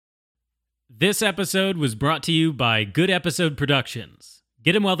This episode was brought to you by Good Episode Productions.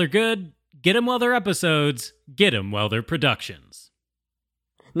 Get 'em while they're good, get 'em while they're episodes, get 'em while they're productions.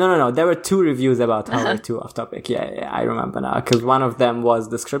 No. There were two reviews about Howler 2 off topic. Yeah, I remember now. Because one of them was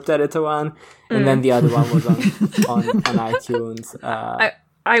the script editor one, and then the other one was on iTunes.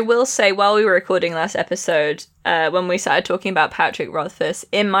 I will say, while we were recording last episode, when we started talking about Patrick Rothfuss,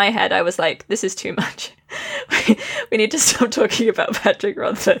 in my head I was like, this is too much. We need to stop talking about Patrick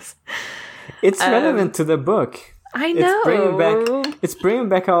Rothfuss. It's relevant to the book. I know. It's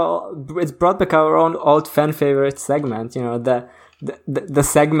brought back our own old fan favorite segment. You know, the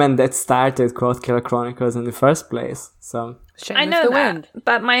segment that started Quote Killer Chronicles in the first place. So I know that,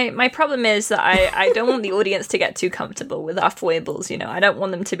 but my problem is that I don't want the audience to get too comfortable with our foibles. You know, I don't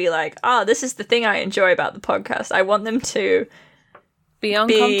want them to be like, this is the thing I enjoy about the podcast. I want them to be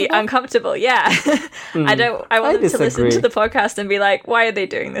uncomfortable. Yeah. I want them to listen to the podcast and be like, why are they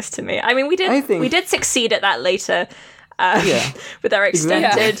doing this to me? I mean, we did succeed at that later. With our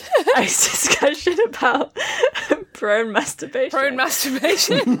extended discussion about prone masturbation.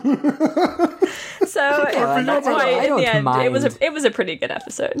 So that's why in the end it was a pretty good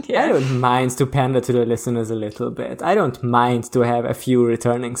episode. Yeah. I don't mind to pander to the listeners a little bit. I don't mind to have a few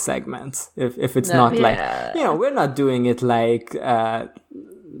returning segments if it's not like, you know, we're not doing it like Web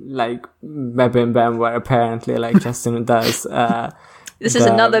and Bam, where apparently like Justin does. This is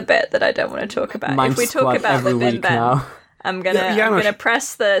another bit that I don't want to talk about. If we talk about the Bim Bam, I'm gonna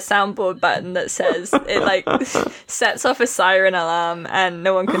press the soundboard button that says it like sets off a siren alarm and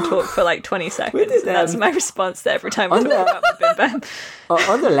no one can talk for like 20 seconds. And that's my response to every time we talk about the Bim Bam.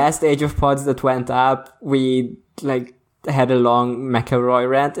 On the last Age of Pods that went up, we like had a long McElroy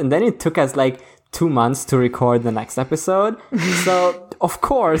rant, and then it took us like 2 months to record the next episode. So of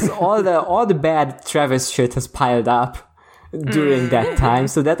course all the bad Travis shit has piled up during that time,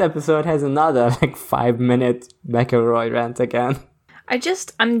 so that episode has another like 5-minute McElroy rant again.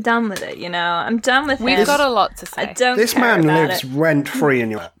 I'm done with it, you know. I'm done with it. We've got a lot to say. I don't This care man about lives it. rent-free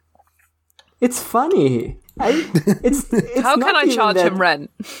in your... It's funny. It's How can I charge him rent?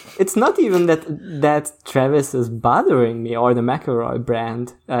 It's not even that Travis is bothering me or the McElroy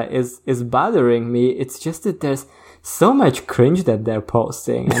brand is bothering me. It's just that there's so much cringe that they're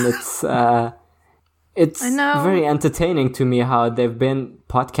posting, and it's very entertaining to me how they've been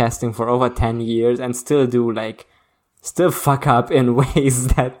podcasting for over 10 years and still fuck up in ways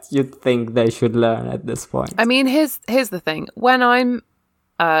that you'd think they should learn at this point. I mean, here's the thing. When I'm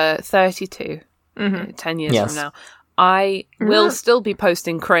 32, 10 years from now, I will still be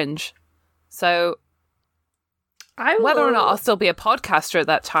posting cringe. So whether or not I'll still be a podcaster at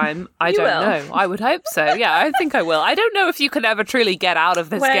that time, I don't know. I would hope so. Yeah, I think I will. I don't know if you can ever truly get out of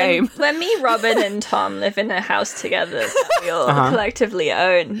this game. When me, Robin, and Tom live in a house together that we all collectively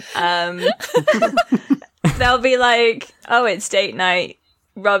own, they'll be like, oh, it's date night.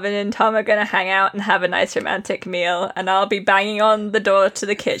 Robin and Tom are going to hang out and have a nice romantic meal, and I'll be banging on the door to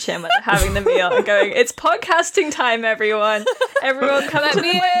the kitchen when they're having the meal and going, it's podcasting time, everyone. Everyone come to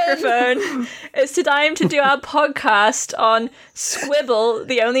the microphone. It's time to do our podcast on Squibble,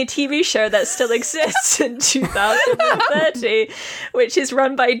 the only TV show that still exists in 2030, which is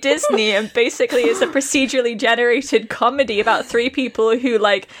run by Disney and basically is a procedurally generated comedy about 3 people who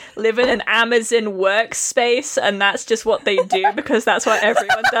like live in an Amazon workspace, and that's just what they do because that's what everyone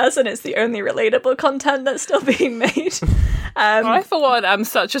does, and it's the only relatable content that's still being made. I, for one, am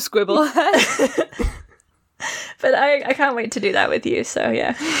such a squibble head. But I can't wait to do that with you, so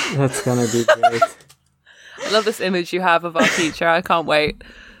yeah. That's gonna be great. I love this image you have of our teacher. I can't wait.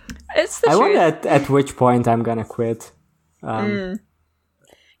 It's the truth. I wonder at which point I'm gonna quit.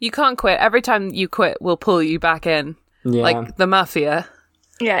 You can't quit. Every time you quit, we'll pull you back in. Yeah. Like the mafia.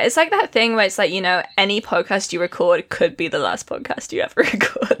 Yeah, it's like that thing where it's like, you know, any podcast you record could be the last podcast you ever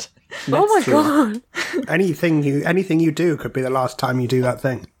record. Oh my god. Anything you do could be the last time you do that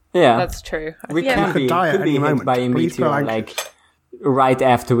thing. Yeah. That's true. We could die at any moment. By a meteor, like right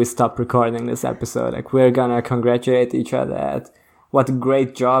after we stop recording this episode. Like, we're gonna congratulate each other at what a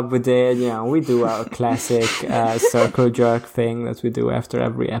great job we did. You know, we do our classic circle jerk thing that we do after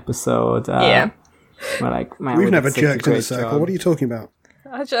every episode. We're like, man, we've never jerked in a circle. What are you talking about?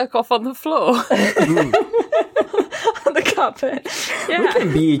 I jerk off on the floor. On the carpet. Yeah. We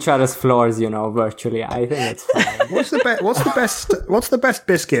can be each other's floors, you know, virtually. I think it's fine. What's the best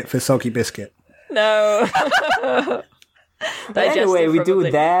biscuit for Soggy Biscuit? No. Anyway, we do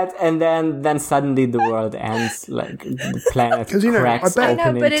that, and then suddenly the world ends. Like the planet cracks open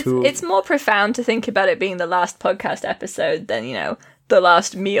I know, but into... it's more profound to think about it being the last podcast episode than, you know, the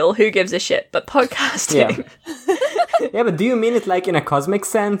last meal. Who gives a shit? But podcasting. Yeah. Yeah, but do you mean it like in a cosmic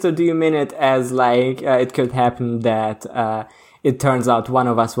sense, or do you mean it as like it could happen that it turns out one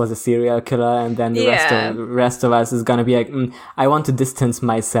of us was a serial killer, and then the rest of us is gonna be like, I want to distance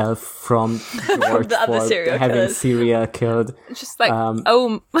myself from George the other serial having killers. serial killed. It's just like,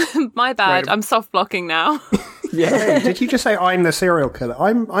 oh, my bad. I'm soft blocking now. Hey, did you just say I'm the serial killer?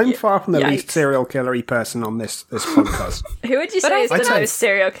 I'm far from the least serial killery person on this podcast. Who would you say is the most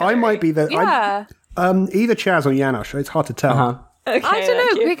serial killer? I might be the Yeah. either Chaz or Janosch. It's hard to tell. Okay, I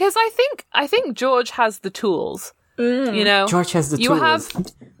don't know, because I think George has the tools. You know, George has the you tools. have.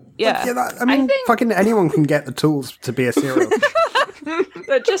 Yeah, I mean, fucking anyone can get the tools to be a serial killer.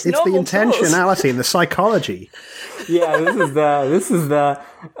 But just It's the normal tools. intentionality and the psychology. Yeah, this is the.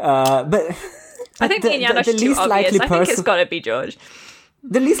 But I think me and Janosch are too obvious. I think it's got to be George.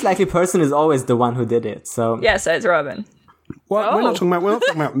 The least likely person is always the one who did it. So Yeah, so it's Robin. Well, we're not talking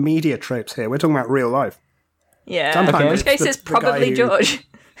about media tropes here. We're talking about real life. Yeah, Sometimes in which case it's the guy probably who- George.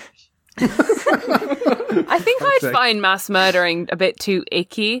 I think I'd find mass murdering a bit too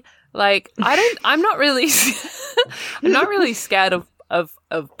icky. Like, I'm not really scared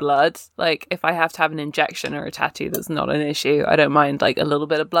of blood. Like, if I have to have an injection or a tattoo, that's not an issue. I don't mind like a little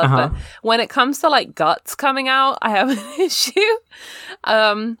bit of blood, but when it comes to like guts coming out, I have an issue.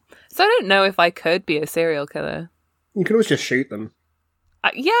 So I don't know if I could be a serial killer. You can always just shoot them.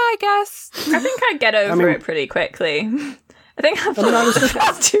 Yeah, I guess. I think I'd get over it pretty quickly. I think after the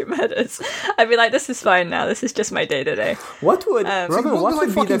past 2 murders, I'd be like, this is fine now. This is just my day-to-day. what would Robin? What was I would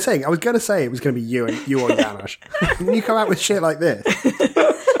be fucking the saying? I was going to say it was going to be you or Janosch. And you come out with shit like this.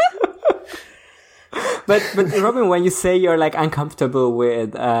 But Robin, when you say you're like uncomfortable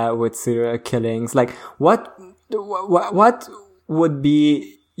with serial killings, like what would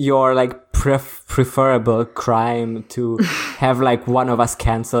be your like preferable crime to have like one of us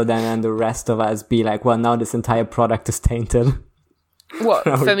cancelled and then the rest of us be like, well, now this entire product is tainted. What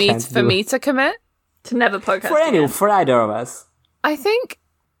for me to commit? To never podcast For either of us. I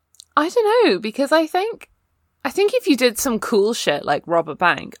don't know, because I think if you did some cool shit like rob a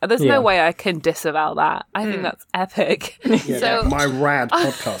bank, there's no way I can disavow that. I think that's epic. Yeah, So my rad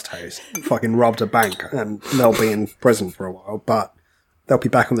podcast host fucking robbed a bank and they'll be in prison for a while, but they'll be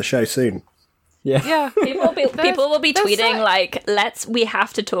back on the show soon. yeah, People will be there's tweeting that- like, we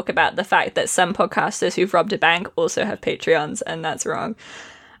have to talk about the fact that some podcasters who've robbed a bank also have Patreons, and that's wrong.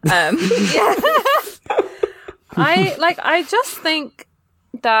 I just think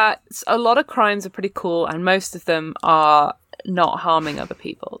that a lot of crimes are pretty cool, and most of them are not harming other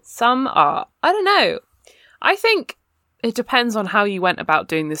people. Some are. I don't know. I think it depends on how you went about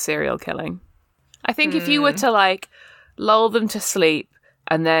doing the serial killing. I think if you were to like lull them to sleep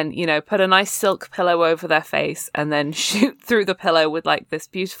and then, you know, put a nice silk pillow over their face and then shoot through the pillow with like this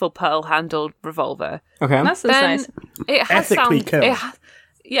beautiful pearl-handled revolver, Okay. That's then nice. it has Ethically killed.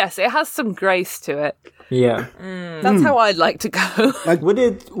 Yes, it has some grace to it. Yeah. That's how I'd like to go.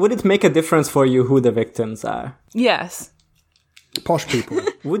 Would it make a difference for you who the victims are? Yes. Posh people.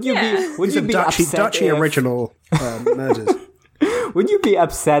 Would you These are be Dutchy upset if, original murders. Would you be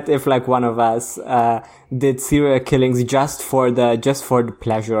upset if like one of us did serial killings just for the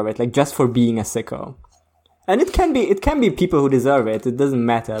pleasure of it, like just for being a sicko? And it can be people who deserve it. It doesn't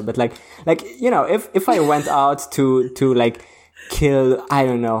matter. But like you know, if I went out to like kill, I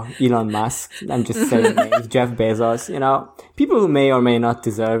don't know, Elon Musk, I'm just saying names, Jeff Bezos, you know, people who may or may not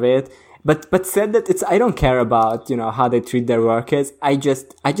deserve it, but said that I don't care about, you know, how they treat their workers. I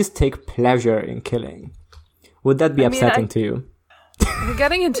just take pleasure in killing. Would that be upsetting to you? We're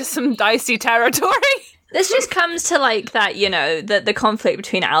getting into some dicey territory. This just comes to like that, you know, the conflict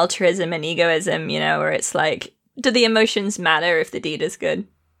between altruism and egoism, you know, where it's like, do the emotions matter if the deed is good?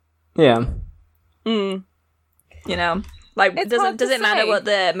 Yeah. You know, like does it matter what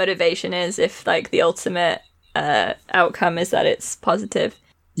the motivation is if like the ultimate outcome is that it's positive?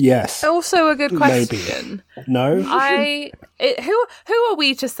 Yes. Also a good question. No? Who are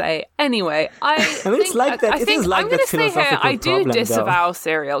we to say? Anyway, I mean, it's like that. I It think is like I'm going to that say here, philosophical I do problem, disavow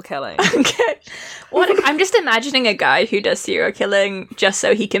serial killing. Okay. I'm just imagining a guy who does serial killing just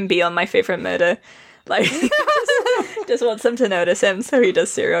so he can be on My Favorite Murder. Like, just wants them to notice him, so he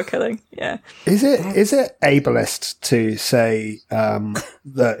does serial killing. Yeah. Is it ableist to say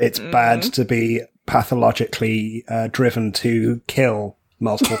that it's bad to be pathologically driven to kill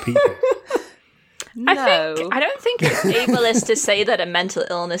multiple people? I don't think it's ableist to say that a mental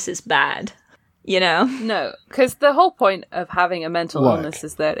illness is bad. You know? No, because the whole point of having a mental illness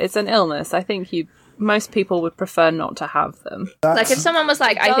is that it's an illness. I think most people would prefer not to have them. Like if someone was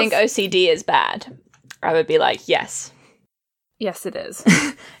like, I think OCD is bad, I would be like, yes. Yes, it is.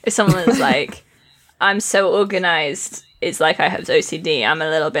 If someone was like, I'm so organized, it's like I have OCD. I'm a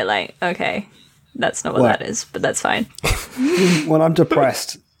little bit like, okay, that's not what that is, but that's fine. When I'm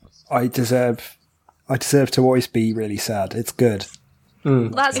depressed, I deserve to always be really sad. It's good.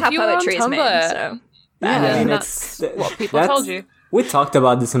 That's how poetry is made, so... Yeah, I mean, that's what people told you. We talked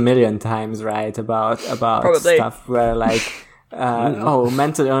about this a million times, right? About Probably. stuff where like,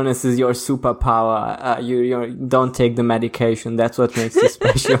 mental illness is your superpower. You don't take the medication. That's what makes you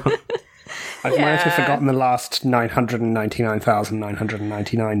special. I've managed to have forgotten the last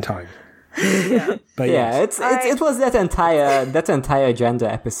 999,999 times. Yeah. But it was that entire gender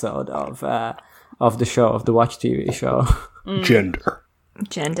episode of the show, of the Watch TV show. Gender.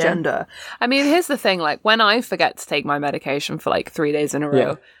 I mean, here's the thing, like, when I forget to take my medication for like 3 days in a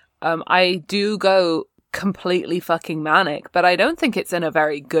row, I do go completely fucking manic, but I don't think it's in a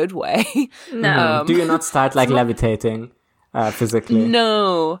very good way. No. Do you not start like levitating physically?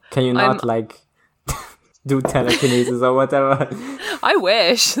 No. Can you not like do telekinesis or whatever? I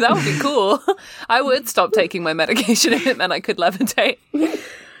wish. That would be cool. I would stop taking my medication if it meant I could levitate.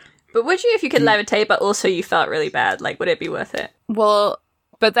 But would you if you could levitate, but also you felt really bad? Like, would it be worth it? Well,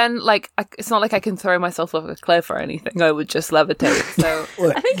 but then, like, it's not like I can throw myself off a cliff or anything. I would just levitate. So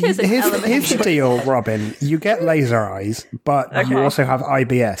I think here's the deal, Robin. You get laser eyes, but you also have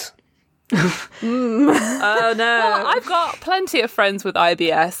IBS. Oh, no. Well, I've got plenty of friends with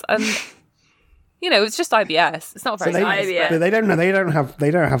IBS, and, you know, it's just IBS. It's not very nice. But they don't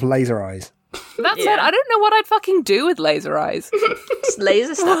have laser eyes. That said, I don't know what I'd fucking do with laser eyes. Just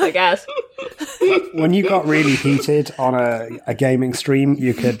laser stuff, I guess. When you got really heated on a gaming stream,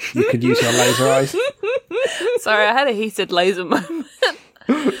 you could use your laser eyes. Sorry, I had a heated laser moment.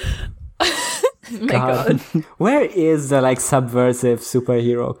 God. Where is the like subversive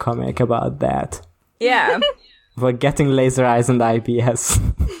superhero comic about that? Yeah. For getting laser eyes and IBS.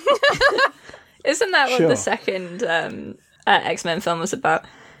 Isn't that what the second X-Men film was about?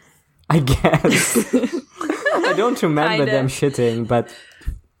 I guess. I don't remember them shitting, but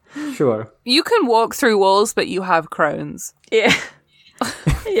sure. You can walk through walls, but you have Crohn's. Yeah.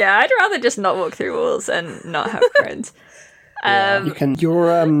 Yeah, I'd rather just not walk through walls and not have Crohn's. You can.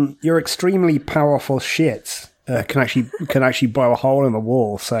 Your extremely powerful shits can actually blow a hole in the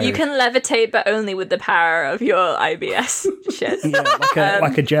wall. So you can levitate, but only with the power of your IBS shit. Yeah,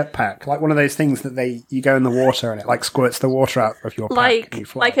 like a jetpack, like one of those things that you go in the water and it like squirts the water out of your pack and you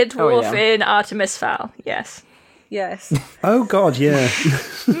fly. Like a dwarf in Artemis Fowl. Yes. Oh God, yeah.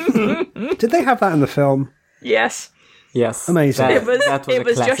 Did they have that in the film? Yes. Amazing. It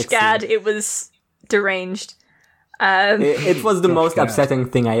was Josh scene. Gad. It was deranged. It was the most upsetting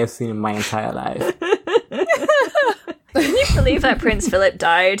thing I have seen in my entire life. Can you believe that Prince Philip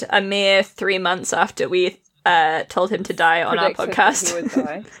died a mere 3 months after we told him to die on our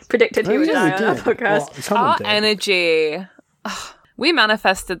podcast? Predicted he would die on our podcast. Well, our energy. We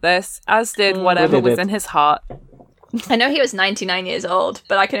manifested this, as did whatever was in his heart. I know he was 99 years old,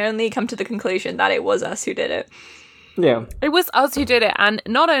 but I can only come to the conclusion that it was us who did it. Yeah. It was us who did it, and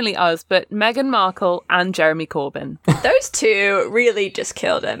not only us, but Meghan Markle and Jeremy Corbyn. Those two really just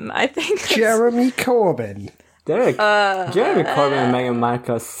killed him, I think. Jeremy Corbyn. Jeremy Corbyn and Meghan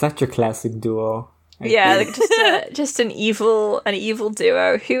Markle are such a classic duo. Just an evil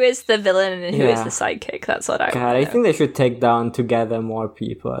duo. Who is the villain and who is the sidekick? That's what I I think they should take down together more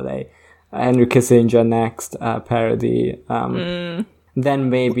people. Like Henry Kissinger next parody. Then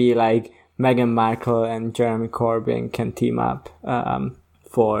maybe like Meghan Markle and Jeremy Corbyn can team up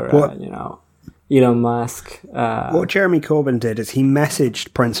for Elon Musk. What Jeremy Corbyn did is he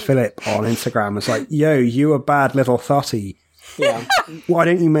messaged Prince Philip on Instagram. It's like, yo, you a bad little thotty. Yeah. Why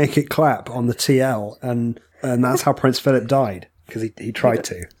don't you make it clap on the TL? And that's how Prince Philip died, because he tried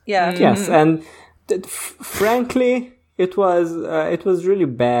to. Yeah. Yes, and frankly, it was really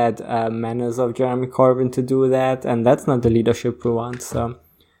bad manners of Jeremy Corbyn to do that, and that's not the leadership we want. So,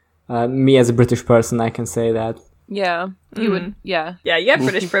 me as a British person, I can say that. Yeah, you would. Yeah, yeah. You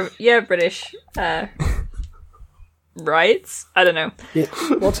have British rights. I don't know. Yeah.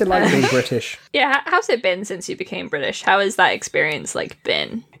 What's it like being British? Yeah, how's it been since you became British? How has that experience like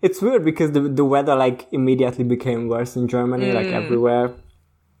been? It's weird because the weather like immediately became worse in Germany, like everywhere.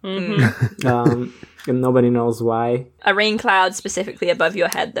 Mm-hmm. And nobody knows why. A rain cloud specifically above your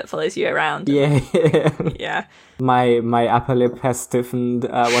head that follows you around. Yeah. Yeah. My upper lip has stiffened,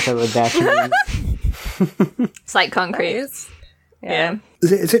 whatever that means. It's like concrete. Yeah.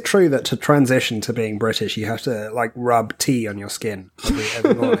 Is it true that to transition to being British, you have to like rub tea on your skin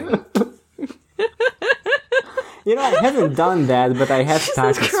every morning? I haven't done that, but I have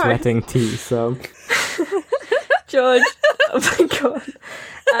started sweating tea, so... George, oh my god.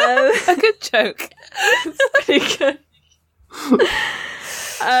 A good joke. It's pretty good.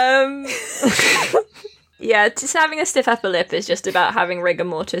 Yeah, just having a stiff upper lip is just about having rigor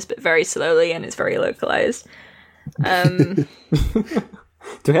mortis, but very slowly, and it's very localized. To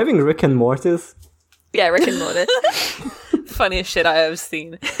having Rick and Mortis? Yeah, Rick and Mortis. Funniest shit I have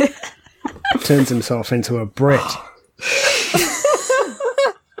seen. Turns himself into a Brit.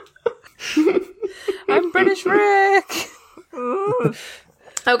 I'm British Rick.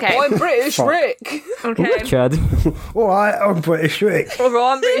 Okay. I'm British Rick. Okay. Richard. Alright, I'm British Rick. Or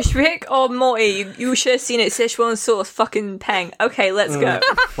I'm British Rick or Morty. You should have seen it, Sichuan sauce fucking peng. Okay, let's go.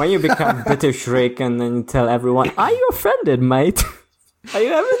 When you become British Rick and then you tell everyone, are you offended, mate? Are you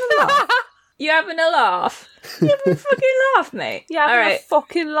having a laugh? You having a laugh? You having a fucking laugh, mate? Yeah, having a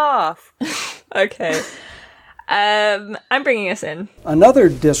fucking laugh. Okay. I'm bringing us in. Another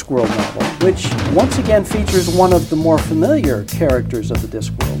Discworld novel, which once again features one of the more familiar characters of the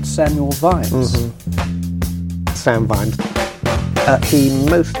Discworld, Samuel Vimes. Sam Vimes. He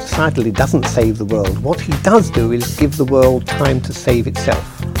most decidedly doesn't save the world. What he does do is give the world time to save itself,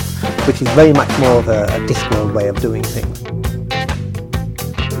 which is very much more of a Discworld way of doing things.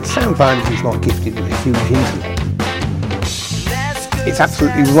 Sam Vimes is not gifted with a huge intellect. It's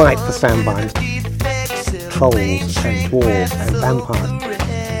absolutely right for Sam Vimes. Trolls and dwarves and vampires.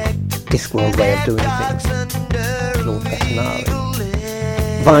 Discworld way of doing things. Lord Vetinari.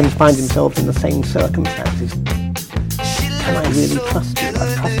 Vimes finds himself in the same circumstances. Can I really trust you?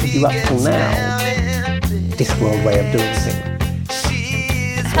 I've trusted you up till now. Discworld way of doing things.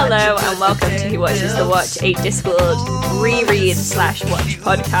 Hello and welcome to Who Watches the Watch, a Discworld reread/watch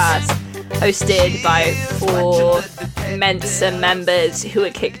podcast hosted by 4 Mensa members who were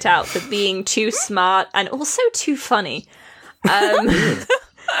kicked out for being too smart and also too funny. I'm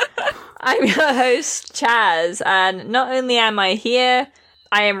your host, Chaz, and not only am I here,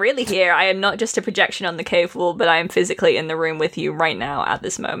 I am really here. I am not just a projection on the cave wall, but I am physically in the room with you right now at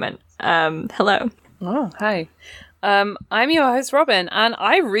this moment. Hello. Oh, hi. I'm your host, Robin, and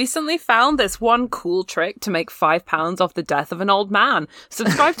I recently found this one cool trick to make £5 off the death of an old man.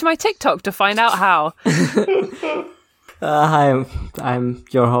 Subscribe to my TikTok to find out how. Hi, I'm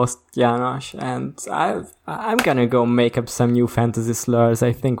your host, Janosch, and I'm gonna go make up some new fantasy slurs.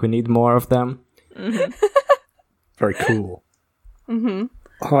 I think we need more of them. Mm-hmm. Very cool. Mm-hmm.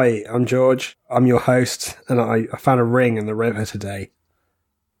 Hi, I'm George. I'm your host, and I found a ring in the river today,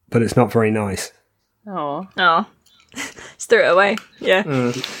 but it's not very nice. Oh. Just threw it away. Yeah.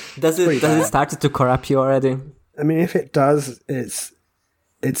 Does it start to corrupt you already? I mean, if it does, it's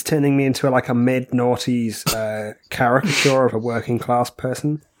turning me into like a mid-noughties caricature of a working class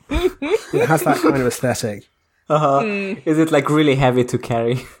person. It has that kind of aesthetic. Is it like really heavy to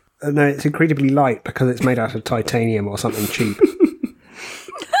carry? No, it's incredibly light because it's made out of titanium or something cheap.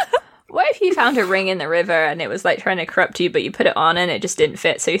 What if you found a ring in the river and it was like trying to corrupt you, but you put it on and it just didn't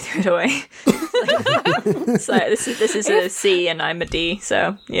fit, so you threw it away? So this is a C and I'm a D,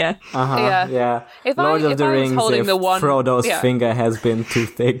 so yeah. Yeah. If Lord of the Rings, holding if the one, Frodo's finger has been too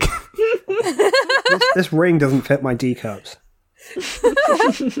thick. This ring doesn't fit my D cups. What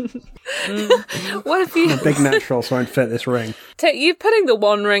if you... The big naturals won't fit this ring. You putting the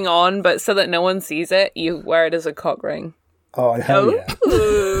one ring on, but so that no one sees it, you wear it as a cock ring. Oh, hell yeah.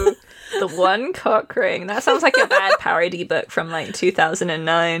 Ooh, the one cock ring. That sounds like a bad parody book from like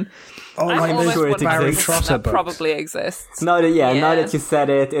 2009. Oh, I'm like almost sure it wondering Barry exists. if Trotter that books. probably exists. Now that Yeah. you said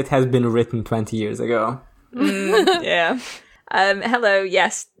it, it has been written 20 years ago. Yeah. Hello.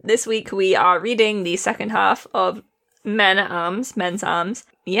 Yes, this week we are reading the second half of Men's Arms.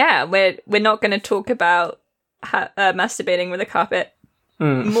 Yeah, we're not going to talk about masturbating with a carpet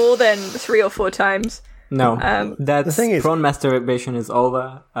more than 3 or 4 times. No, The thing is- prawn masturbation is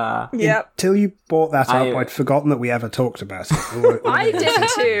over. Yep. Till you brought that up, I- I'd forgotten that we ever talked about it. I did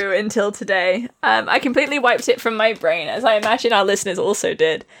too until today. I completely wiped it from my brain, as I imagine our listeners also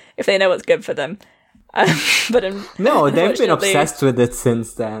did, if they know what's good for them. But No, they've been unfortunately- obsessed with it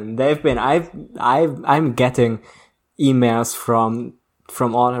since then. They've been. I'm getting emails from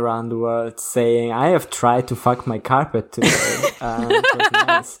all around the world saying I have tried to fuck my carpet today. It was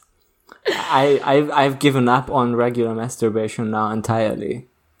nice. I've given up on regular masturbation now entirely.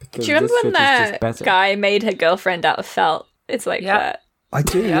 Do you remember when that guy made her girlfriend out of felt? It's like that. I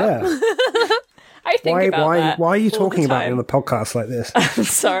do, yeah. I think about that. Why are you all talking the about it time. in the podcast like this? I'm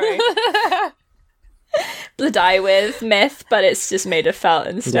sorry. The die with myth, but it's just made of felt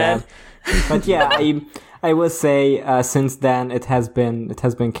instead. Yeah. But yeah, I will say since then it has been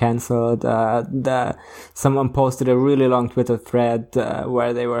cancelled. Someone posted a really long Twitter thread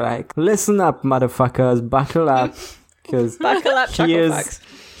where they were like, "Listen up, motherfuckers, buckle up, because Buckle up, chuckle fucks.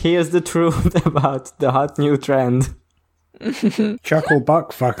 Here's the truth about the hot new trend. Chuckle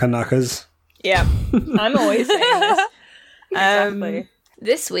buck fucker knuckers. Yeah, I'm always saying this. Exactly.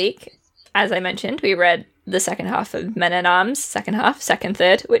 This week, as I mentioned, we read the second half of Men at Arms, second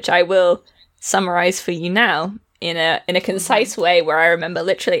third, which I will summarize for you now in a concise way where I remember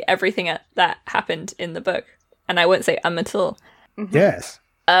literally everything that happened in the book, and I won't say at all. Yes.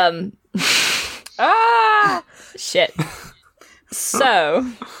 Shit. So,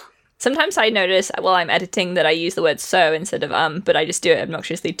 sometimes I notice while I'm editing that I use the word so instead of but I just do it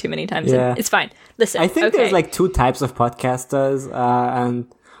obnoxiously too many times. Yeah. It's fine. Listen, I think there's like two types of podcasters,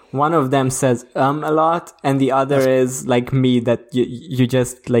 and one of them says a lot, and the other is like me, that you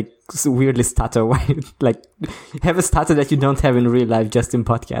just like weirdly stutter while like have a stutter that you don't have in real life, just in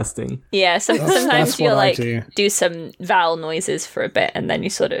podcasting. Yeah, sometimes you'll like do some vowel noises for a bit, and then you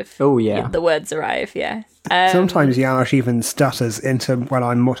sort of the words arrive. Yeah. Sometimes Janosch even stutters into when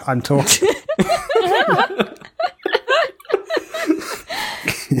I'm talking.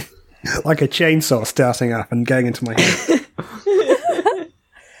 Like a chainsaw starting up and going into my head.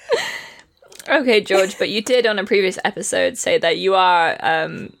 Okay, George, but you did on a previous episode say that you are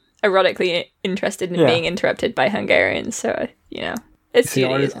erotically interested in being interrupted by Hungarians, so, it's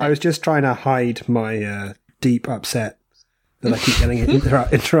I was just trying to hide my deep upset that I keep getting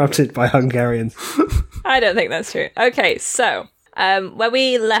interrupted by Hungarians. I don't think that's true. Okay, so, where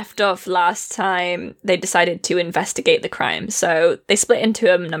we left off last time, they decided to investigate the crime, so they split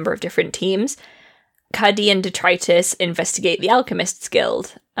into a number of different teams. Cuddy and Detritus investigate the Alchemists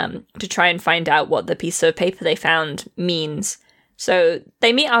Guild to try and find out what the piece of paper they found means. So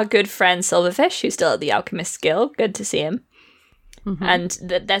they meet our good friend Silverfish, who's still at the Alchemists Guild. Good to see him. Mm-hmm. And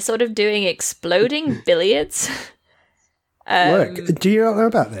they're sort of doing exploding billiards. Look, do you not know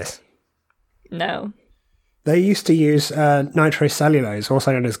about this? No. They used to use nitrocellulose,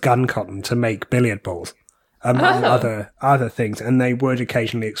 also known as gun cotton, to make billiard balls, among other things, and they would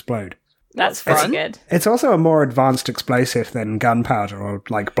occasionally explode. That's very good. It's also a more advanced explosive than gunpowder, or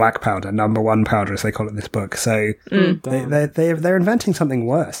like black powder, number one powder, as they call it in this book. So they're inventing something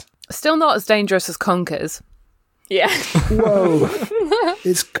worse. Still not as dangerous as conkers. Yeah. Whoa.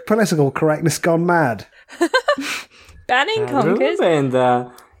 It's political correctness gone mad. Banning conkers?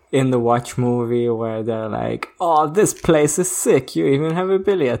 In the Watch movie where they're like, oh, this place is sick, you even have a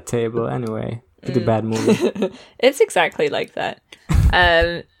billiard table. Anyway, pretty bad movie. It's exactly like that.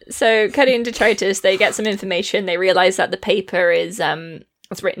 So Cuddy and Detritus, they get some information. They realize that the paper is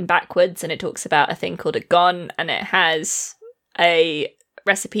it's written backwards, and it talks about a thing called a gon, and it has a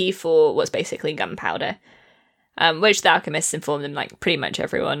recipe for what's basically gunpowder, which the alchemists inform them like pretty much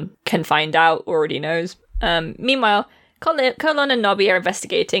everyone can find out, already knows. Meanwhile, Colin and Nobby are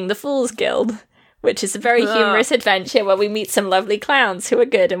investigating the Fool's Guild, which is a very humorous adventure where we meet some lovely clowns who are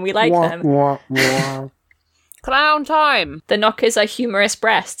good and we like them. Clown time! The knockers are humorous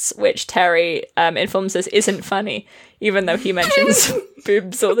breasts, which Terry informs us isn't funny, even though he mentions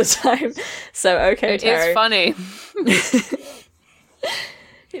boobs all the time. So, okay, Terry. It is funny.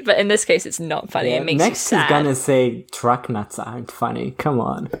 But in this case, it's not funny. It makes you sad. Next he's gonna say truck nuts aren't funny. Come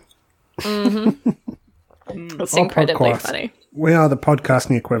on. Mm-hmm. It's incredibly funny. We are the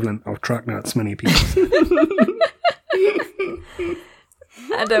podcasting equivalent of truck nuts, many people say.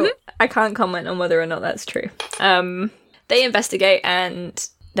 I can't comment on whether or not that's true. They investigate, and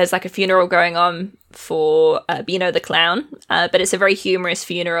there's like a funeral going on for Beano the clown, but it's a very humorous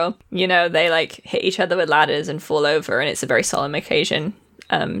funeral. They like hit each other with ladders and fall over, and it's a very solemn occasion.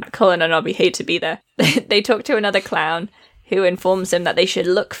 Colin and Nobby hate to be there. They talk to another clown who informs them that they should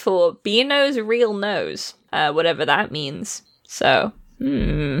look for Beano's real nose, whatever that means. So,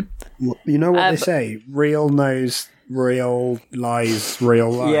 You know what they say? Real nose, real lies,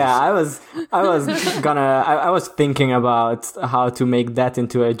 real lies. Yeah, I was thinking about how to make that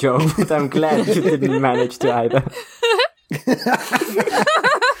into a joke, but I'm glad you didn't manage to either.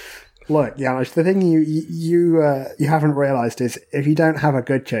 Look, Janosch, the thing you haven't realised is if you don't have a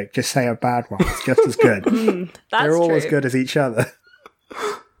good joke, just say a bad one. It's just as good. They're all as good as each other.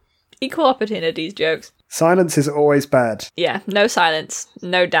 Equal opportunities jokes. Silence is always bad. Yeah, no silence,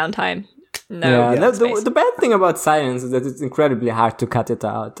 no downtime. No. Yeah, the bad thing about silence is that it's incredibly hard to cut it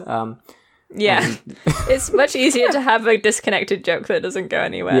out. It's much easier to have a disconnected joke that doesn't go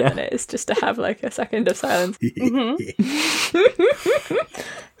anywhere than it is just to have like a second of silence.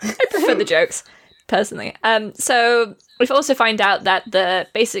 I prefer the jokes, personally. So we've also find out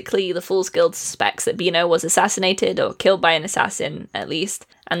that basically the Fool's Guild suspects that Beano was assassinated or killed by an assassin, at least,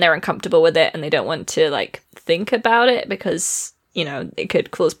 and they're uncomfortable with it and they don't want to like think about it because it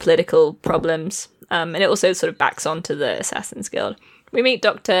could cause political problems. And it also sort of backs onto the Assassin's Guild. We meet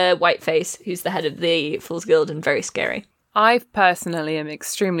Dr. Whiteface, who's the head of the Fool's Guild and very scary. I personally am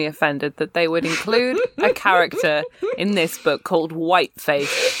extremely offended that they would include a character in this book called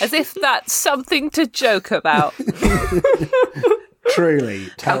Whiteface, as if that's something to joke about. Truly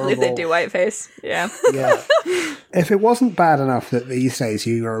terrible. Can't believe they do Whiteface. Yeah. Yeah. If it wasn't bad enough that these days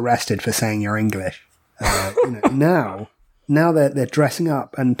you were arrested for saying you're English, now they're dressing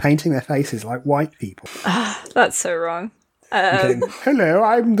up and painting their faces like white people. That's so wrong. Hello,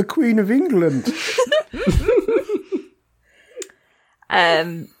 I'm the Queen of England.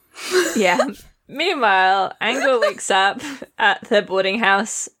 Yeah. Meanwhile, Angua wakes up at the boarding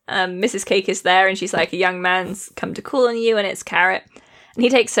house. Mrs. Cake is there, and she's like, a young man's come to call on you, and it's Carrot. And he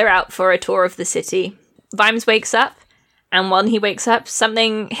takes her out for a tour of the city. Vimes wakes up, and when he wakes up,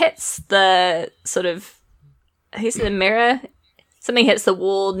 something hits the mirror. Something hits the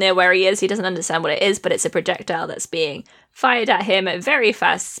wall near where he is. He doesn't understand what it is, but it's a projectile that's being fired at him at very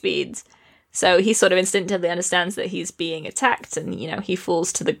fast speeds. So he sort of instinctively understands that he's being attacked, and, he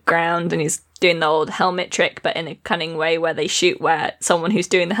falls to the ground, and he's doing the old helmet trick, but in a cunning way where they shoot where someone who's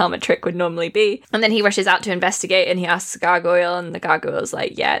doing the helmet trick would normally be. And then he rushes out to investigate, and he asks the gargoyle, and the gargoyle's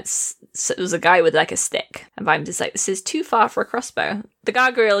like, yeah, it was a guy with like a stick. And Vimes is like, this is too far for a crossbow. The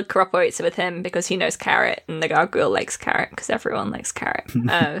gargoyle cooperates with him because he knows Carrot, and the gargoyle likes Carrot because everyone likes Carrot.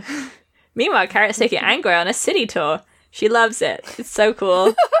 Meanwhile, Carrot's taking Angua on a city tour. She loves it. It's so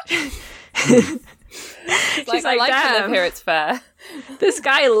cool. She's like, I like damn, to live here, it's fair. This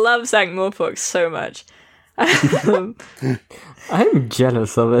guy loves Ankh-Morpork so much. I'm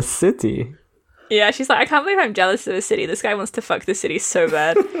jealous of a city. Yeah, she's like, I can't believe I'm jealous of a city. This guy wants to fuck the city so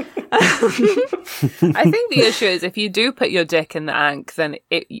bad. I think the issue is if you do put your dick in the Ankh, then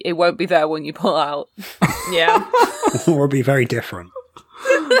it won't be there when you pull out. Yeah. Or it'll be very different.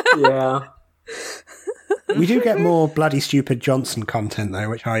 Yeah. We do get more Bloody Stupid Johnson content, though,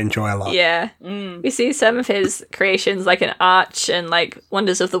 which I enjoy a lot. Yeah. We see some of his creations, like an arch and, like,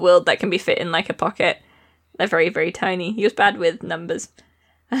 wonders of the world that can be fit in, like, a pocket. They're very, very tiny. He was bad with numbers.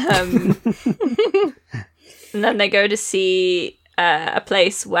 And then they go to see a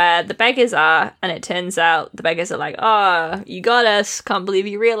place where the beggars are, and it turns out the beggars are like, oh, you got us. Can't believe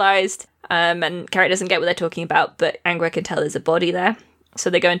you realised. And Carrot doesn't get what they're talking about, but Angua can tell there's a body there. So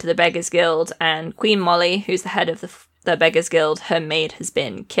they go into the Beggars Guild, and Queen Molly, who's the head of the Beggars Guild, her maid has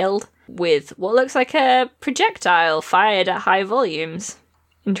been killed with what looks like a projectile fired at high volumes,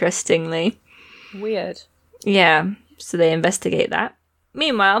 interestingly. Weird. Yeah, so they investigate that.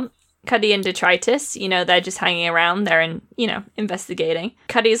 Meanwhile, Cuddy and Detritus, they're just hanging around. They're investigating.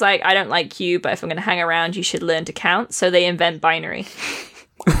 Cuddy's like, I don't like you, but if I'm going to hang around, you should learn to count. So they invent binary.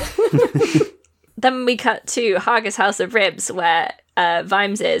 Then we cut to Hargus House of Ribs, where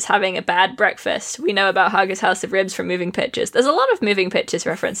Vimes is having a bad breakfast. We know about Hargus House of Ribs from Moving Pictures. There's a lot of Moving Pictures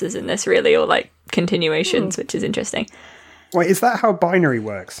references in this, really, or like continuations, which is interesting. Wait, is that how binary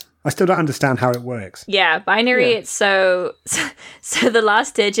works? I still don't understand how it works. Yeah, binary, it's so the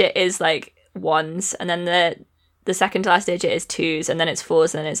last digit is like ones, and then the second to last digit is twos, and then it's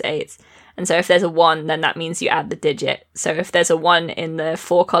fours, and then it's eights. And so if there's a 1, then that means you add the digit. So if there's a 1 in the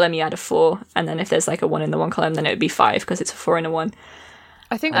 4 column, you add a 4. And then if there's like a 1 in the 1 column, then it would be 5 because it's a 4 and a 1.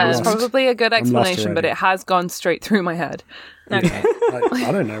 I think that was probably a good explanation, but it has gone straight through my head. Okay.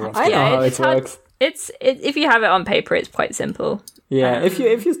 I don't know what's I know how it works. If you have it on paper, it's quite simple. Yeah, if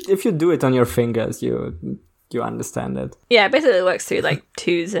you do it on your fingers, you understand it. Yeah, basically it works through like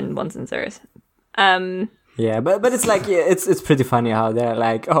 2s and 1s and 0s. Yeah, but it's like it's pretty funny how they're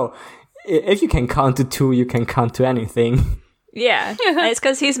like, oh, if you can count to 2, you can count to anything. Yeah, and it's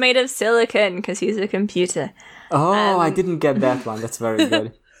because he's made of silicon, because he's a computer. Oh, I didn't get that one. That's very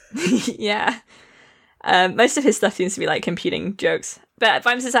good. Yeah. Most of his stuff seems to be like computing jokes. But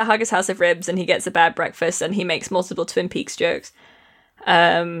Vimes is at Hargus House of Ribs, and he gets a bad breakfast, and he makes multiple Twin Peaks jokes.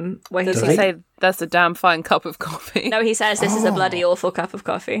 Where Does he say, that's a damn fine cup of coffee? No, he says, this is a bloody awful cup of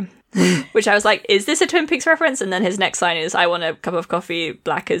coffee. Which I was like, is this a Twin Peaks reference? And then his next line is, I want a cup of coffee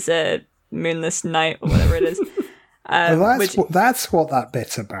black as a moonless night, or whatever it is. That's what that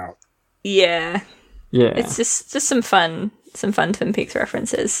bit's about. Yeah. Yeah. It's just some fun Twin Peaks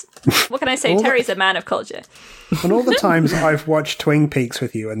references. What can I say? Terry's a man of culture. And all the times I've watched Twin Peaks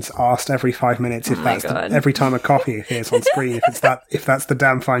with you and asked every 5 minutes if every time a coffee appears on screen, if that's the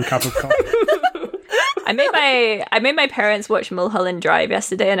damn fine cup of coffee. I made my parents watch Mulholland Drive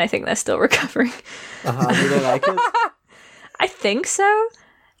yesterday, and I think they're still recovering. Do they like it? I think so.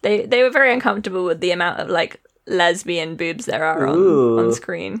 They were very uncomfortable with the amount of like lesbian boobs there are on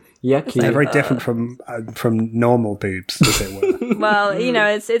screen. Yucky. They're very different from normal boobs, as it were. Well,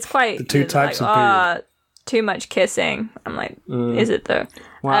 it's quite the two types of boob. too much kissing. I'm like, is it though?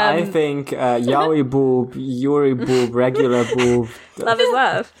 Well, I think yaoi boob, yuri boob, regular boob. Love is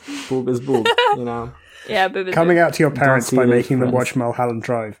love. Boob is boob, you know? Yeah, boob is Coming boob. out to your parents by making them watch Mulholland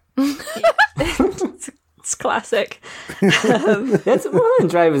Drive. It's classic. Mulholland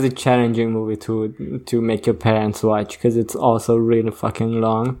Drive is a challenging movie to make your parents watch, because it's also really fucking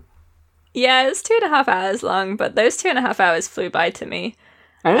long. Yeah, it's 2.5 hours long, but those 2.5 hours flew by to me.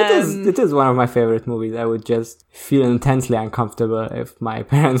 And it is one of my favorite movies. I would just feel intensely uncomfortable if my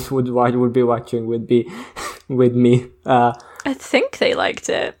parents would be watching with me. I think they liked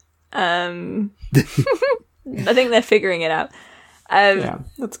it. I think they're figuring it out. Yeah,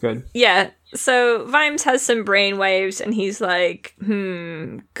 that's good. Yeah, so Vimes has some brainwaves, and he's like,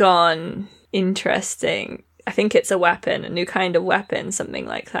 gone. Interesting. I think it's a weapon, a new kind of weapon, something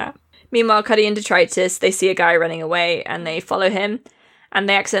like that. Meanwhile, Cuddy and Detritus, they see a guy running away, and they follow him. And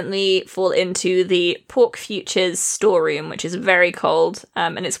they accidentally fall into the Pork Futures storeroom, which is very cold,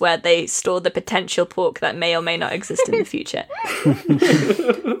 and it's where they store the potential pork that may or may not exist in the future.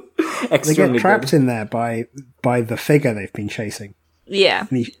 They get trapped in there by the figure they've been chasing. Yeah.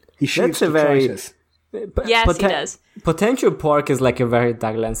 And he shoots That's a very... Yes, he does. Potential pork is like a very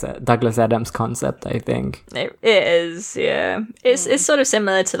Douglas Adams concept, I think. It is, yeah. It's sort of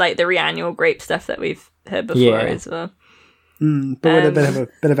similar to like the Reannual grape stuff that we've heard before as well. But with a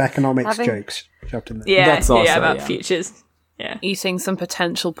bit of economics jokes shoved in there. Yeah, that's also, about futures. Yeah, eating some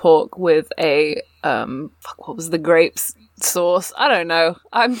potential pork with a what was the grapes sauce? I don't know.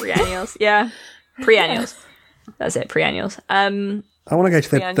 Preannuals. Yeah, preannuals. That's it. Preannuals. I want to go to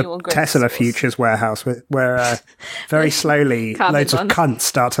the Tesla sauce. Futures warehouse where very slowly loads of cunts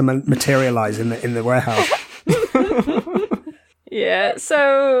start to materialize in the warehouse. Yeah,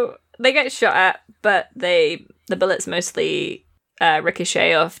 so they get shot at, but the bullets mostly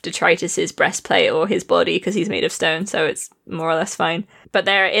ricochet off Detritus's breastplate or his body because he's made of stone, so it's more or less fine. But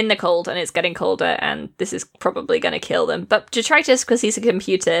they're in the cold, and it's getting colder, and this is probably going to kill them. But Detritus, because he's a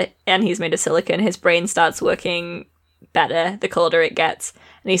computer and he's made of silicon, his brain starts working better the colder it gets,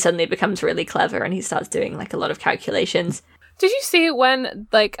 and he suddenly becomes really clever, and he starts doing like a lot of calculations. Did you see when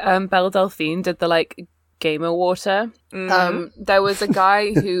like Belle Delphine did the like gamer water? There was a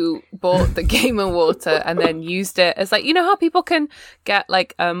guy who bought the gamer water and then used it as like, you know how people can get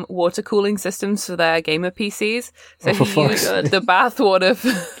like water cooling systems for their gamer PCs, so he used the bath water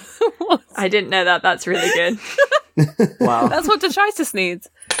I didn't know that. That's really good. Wow, that's what Detritus needs.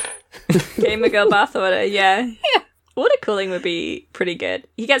 Gamer girl bath water. Yeah. Water cooling would be pretty good.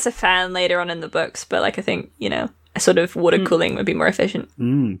 He gets a fan later on in the books, but like I think, you know, a sort of water cooling would be more efficient.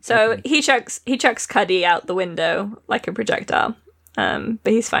 So he chucks Cuddy out the window like a projectile, but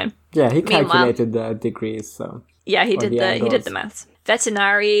he's fine. Yeah, he calculated the degrees. So yeah, he did the maths.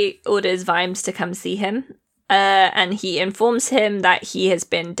 Vetinari orders Vimes to come see him, and he informs him that he has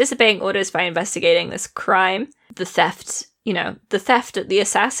been disobeying orders by investigating this crime, the theft. You know, the theft at the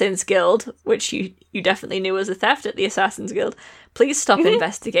Assassin's Guild, which you definitely knew was a theft at the Assassin's Guild. Please stop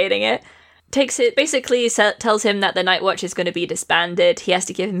investigating it. Basically tells him that the Night Watch is going to be disbanded. He has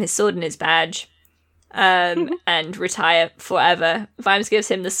to give him his sword and his badge, and retire forever. Vimes gives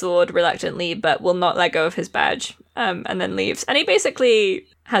him the sword reluctantly, but will not let go of his badge, and then leaves. And he basically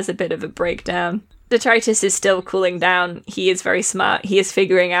has a bit of a breakdown. Detritus is still cooling down. He is very smart. He is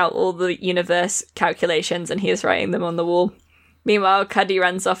figuring out all the universe calculations, and he is writing them on the wall. Meanwhile, Cuddy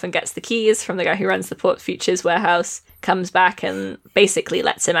runs off and gets the keys from the guy who runs the Pork Futures warehouse, comes back and basically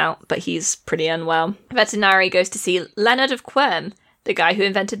lets him out, but he's pretty unwell. Vetinari goes to see Leonard of Quern, the guy who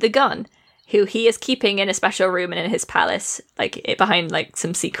invented the gun, who he is keeping in a special room in his palace, like behind like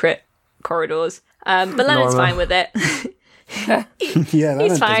some secret corridors. But Leonard's fine with it.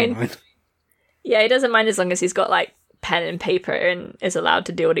 He's fine. Yeah, he doesn't mind as long as he's got like pen and paper and is allowed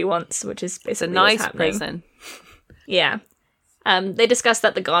to do what he wants, which is basically it's a nice what's happening. Prison. Yeah. They discuss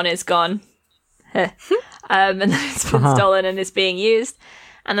that the gun is gone. And then it's been stolen and is being used.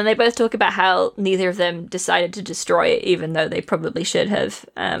 And then they both talk about how neither of them decided to destroy it, even though they probably should have.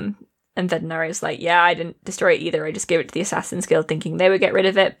 And Vetinari was like, yeah, I didn't destroy it either. I just gave it to the Assassin's Guild thinking they would get rid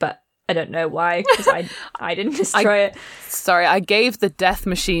of it, but I don't know why, because I didn't destroy it. Sorry, I gave the death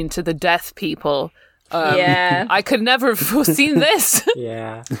machine to the death people. Yeah. I could never have foreseen this.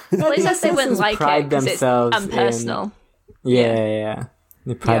 Yeah. Well, he says they wouldn't like it because it's impersonal. Yeah.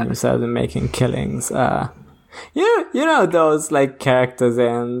 They pride themselves in making killings. You know those like characters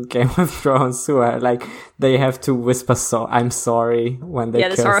in Game of Thrones who are like they have to whisper I'm sorry when they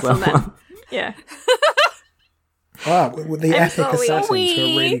kill someone. Men. Yeah. Wow, the epic assassins were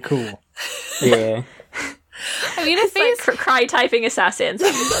really cool. Yeah. I mean, if it's like cry typing assassins.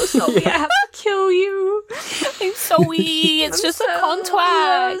 I'm so sorry, I have to kill you. I'm sorry. It's just a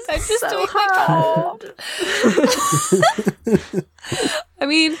contract. I'm just doing my job. I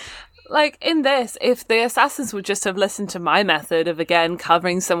mean, like in this, if the assassins would just have listened to my method of again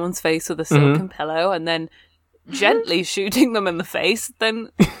covering someone's face with a silken pillow and then gently shooting them in the face, then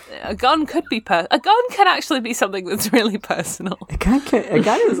a gun could be a gun can actually be something that's really personal. A gun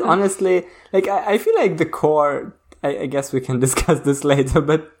is honestly, like, I feel like the core, I guess we can discuss this later,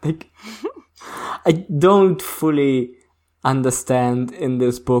 but like, I don't fully understand in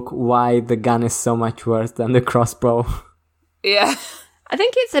this book why the gun is so much worse than the crossbow. Yeah. I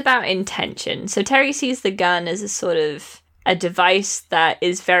think it's about intention. So Terry sees the gun as a sort of a device that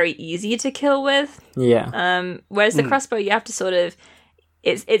is very easy to kill with. Yeah. Whereas the crossbow, you have to sort of,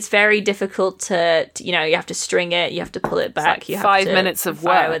 it's very difficult to you know, you have to string it, you have to pull it back. Like you have 5 to minutes of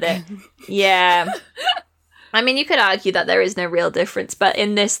fire work with it. Yeah. I mean, you could argue that there is no real difference, but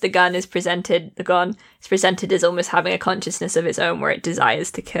in this, the gun is presented as almost having a consciousness of its own where it desires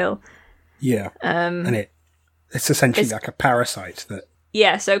to kill. Yeah. And it's essentially like a parasite that.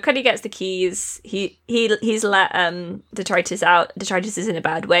 Yeah, so Cuddy gets the keys. He's let Detritus out. Detritus is in a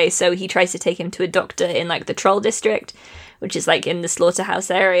bad way, so he tries to take him to a doctor in like the Troll District, which is like in the slaughterhouse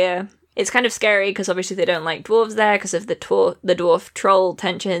area. It's kind of scary because obviously they don't like dwarves there because of the dwarf troll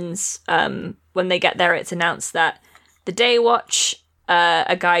tensions. When they get there, it's announced that the Day Watch,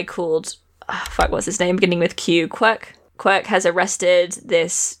 a guy called what's his name, beginning with Q, Quirk, has arrested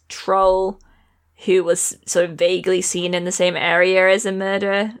this troll who was sort of vaguely seen in the same area as a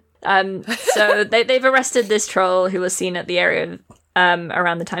murderer. So they've arrested this troll who was seen at the area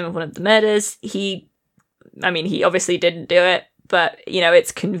around the time of one of the murders. He obviously didn't do it, but, you know,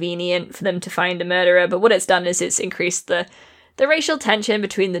 it's convenient for them to find a murderer. But what it's done is it's increased the racial tension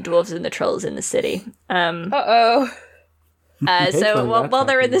between the dwarves and the trolls in the city. So while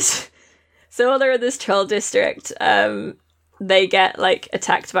they're in this troll district, they get like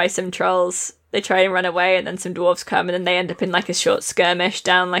attacked by some trolls. They try and run away, and then some dwarves come, and then they end up in like a short skirmish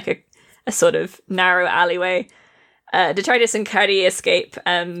down like a sort of narrow alleyway. Detritus and Cuddy escape,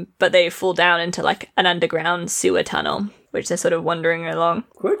 but they fall down into like an underground sewer tunnel, which they're sort of wandering along.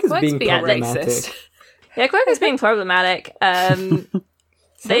 Quirk is being problematic. Yeah, Quirk is being problematic. Having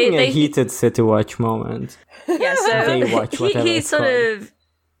a heated City Watch moment. Yeah, so Day Watch, whatever he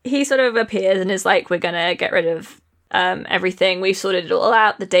sort of appears and is like, we're gonna get rid of everything. We've sorted it all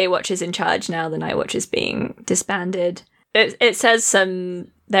out. The Day Watch is in charge now. The Night Watch is being disbanded. It says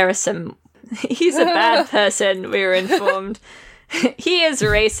he's a bad person, we were informed. He is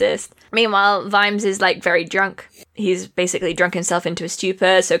racist. Meanwhile, Vimes is like very drunk. He's basically drunk himself into a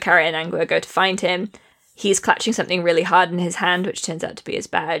stupor, so Carrot and Angua go to find him. He's clutching something really hard in his hand, which turns out to be his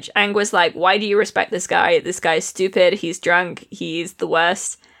badge. Angua's like, why do you respect this guy? This guy's stupid. He's drunk. He's the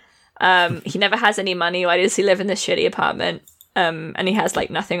worst. He never has any money. Why does he live in this shitty apartment? And he has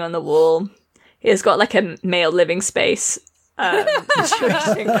like nothing on the wall. He's got like a male living space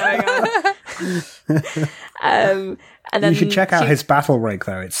situation going on. And then you should check out his battle rig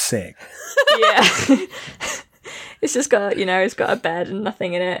though. It's sick. Yeah. It's just got, it's got a bed and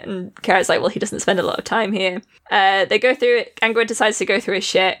nothing in it. And Carrot's like, well, he doesn't spend a lot of time here. They go through it. Angua decides to go through his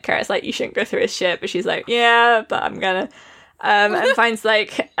shit. Carrot's like, you shouldn't go through his shit. But she's like, yeah, but I'm gonna. And finds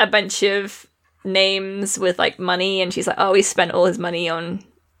like a bunch of names with like money, and she's like, oh, he spent all his money on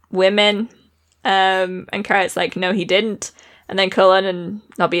women. And Carrot's like, no, he didn't. And then Cullen and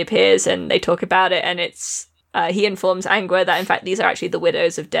Nobby appears, and they talk about it, and it's he informs Angua that in fact these are actually the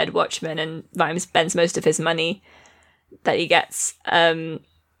widows of dead watchmen, and Vimes spends most of his money that he gets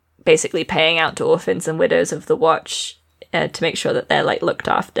basically paying out to orphans and widows of the Watch to make sure that they're like looked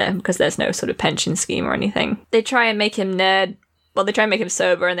after, because there's no sort of pension scheme or anything. They try and make him nerd. Well, they try and make him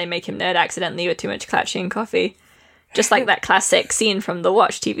sober, and they make him nerd accidentally with too much Klatchian coffee. Just like that classic scene from the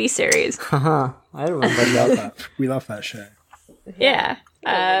Watch TV series. Haha, I remember that. We love that show. Yeah.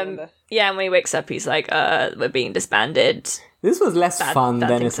 Yeah, and when he wakes up, he's like, we're being disbanded. This was less fun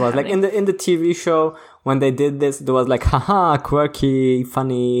than it was. Like in the TV show, when they did this, it was like, haha, quirky,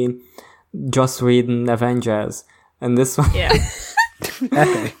 funny, Joss Whedon Avengers. And this one... Yeah.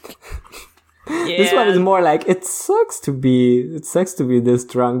 This one is more like, it sucks to be this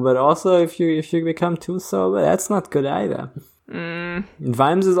drunk, but also if you become too sober, that's not good either.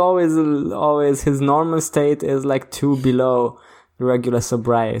 Vimes is always his normal state is like 2 below regular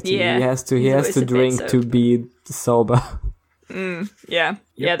sobriety. Yeah, he has to drink to be sober. Yeah. Yep.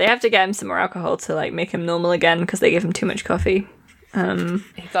 Yeah, they have to get him some more alcohol to like make him normal again because they give him too much coffee. He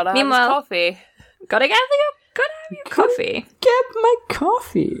gotta have his coffee. Gotta have your coffee. Get my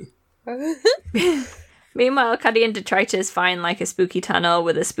coffee. Meanwhile, Cuddy and Detritus find like a spooky tunnel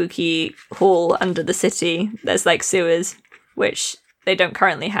with a spooky hall under the city. There's like sewers, which they don't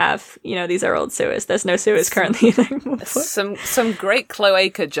currently have. You know, these are old sewers. There's no sewers currently in Ankh-Morpork. Some great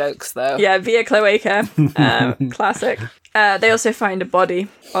cloaca jokes, though. Yeah, via cloaca. Classic. They also find a body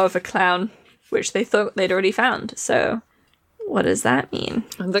of a clown, which they thought they'd already found. So what does that mean?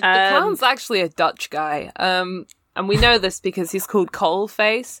 The clown's actually a Dutch guy. And we know this because he's called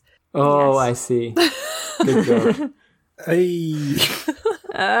Coalface. Oh, yes. I see. Good joke. Hey.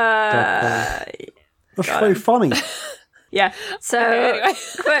 That's so funny. Yeah. So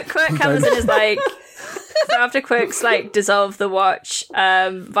Quirk comes and is like, so after Quirk's like dissolve the watch,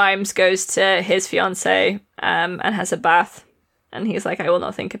 Vimes goes to his fiancée and has a bath, and he's like, I will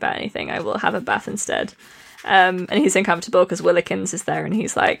not think about anything. I will have a bath instead. And he's uncomfortable because Willikins is there, and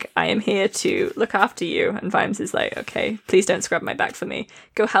he's like, I am here to look after you. And Vimes is like, okay, please don't scrub my back for me.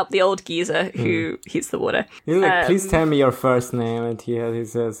 Go help the old geezer who heats the water. He's like, please tell me your first name. And he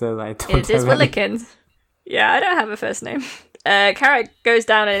says, I don't It is Willikins. Yeah, I don't have a first name. Carrot goes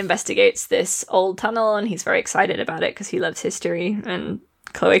down and investigates this old tunnel, and he's very excited about it because he loves history and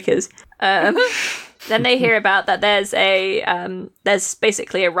cloacas. Then they hear about that there's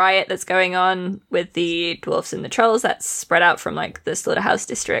basically a riot that's going on with the dwarfs and the trolls that's spread out from like the slaughterhouse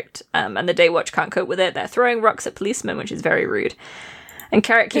district, and the Daywatch can't cope with it. They're throwing rocks at policemen, which is very rude. And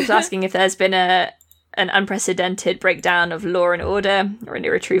Carrot keeps asking if there's been an unprecedented breakdown of law and order, or an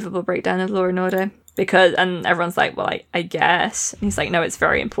irretrievable breakdown of law and order, and everyone's like, well, I guess. And he's like, no, it's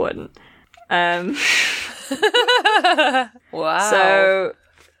very important. Wow.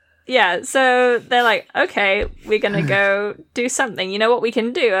 So they're like, okay, we're going to go do something. You know what we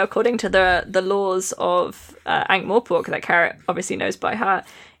can do? According to the laws of Ankh-Morpork, that Carrot obviously knows by heart,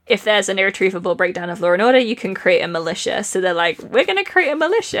 if there's an irretrievable breakdown of law and order, you can create a militia. So they're like, we're going to create a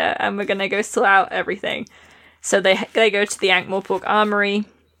militia, and we're going to go sort out everything. So they go to the Ankh-Morpork armory,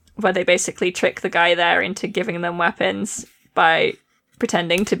 where they basically trick the guy there into giving them weapons by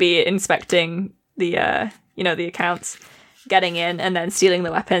pretending to be inspecting the accounts, getting in and then stealing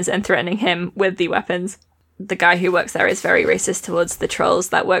the weapons and threatening him with the weapons. The guy who works there is very racist towards the trolls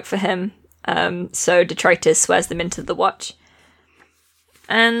that work for him. So Detritus swears them into the watch.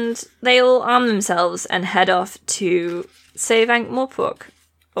 And they all arm themselves and head off to save Ankh-Morpork.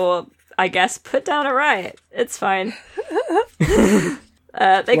 Or, I guess, put down a riot. It's fine.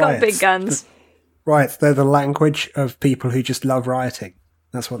 They got big guns. Riots, they're the language of people who just love rioting.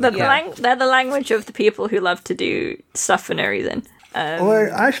 That's what they're they're the language of the people who love to do stuff for no reason. Although,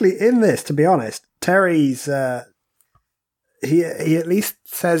 actually, in this, to be honest, Terry's he at least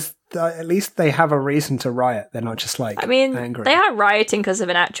says that at least they have a reason to riot. They're not just like angry. They are rioting because of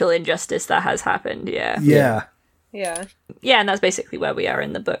an actual injustice that has happened. Yeah, and that's basically where we are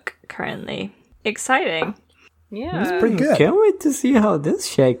in the book currently. Exciting. Yeah, it's pretty good. Can't wait to see how this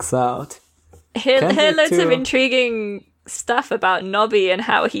shakes out. Hear loads of intriguing stuff about Nobby and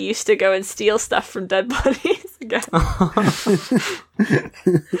how he used to go and steal stuff from dead bodies again.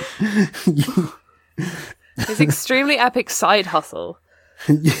 His extremely epic side hustle.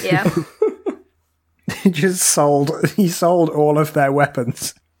 Yeah. He sold all of their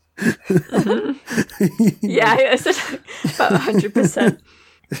weapons. Mm-hmm. Yeah, it's about 100%.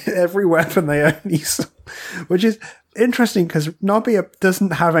 Every weapon they own, he sold, which is interesting because Nobby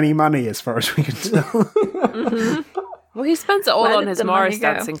doesn't have any money as far as we can tell. Mm-hmm. Well, he spends it all on his Morris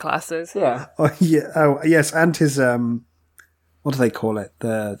dancing classes. Yeah. Oh, yeah. Oh, yes. And his what do they call it?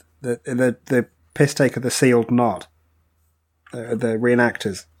 The piss take of the sealed knot. The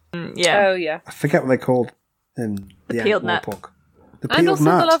reenactors. Yeah. Oh, yeah. I forget what they're called in the peeled nut. The peeled and also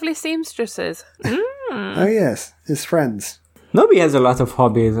nut. the lovely seamstresses. Oh yes, his friends. Nobby has a lot of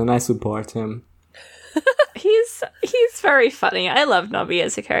hobbies, and I support him. He's very funny. I love Nobby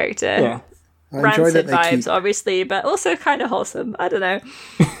as a character. Yeah. Rancid vibes, obviously, but also kind of wholesome. I don't know.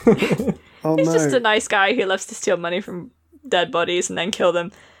 He's just a nice guy who loves to steal money from dead bodies and then kill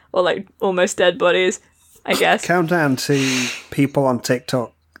them, or like almost dead bodies, I guess. Countdown to people on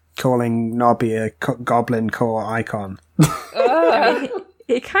TikTok calling Nobby a goblin core icon. I mean,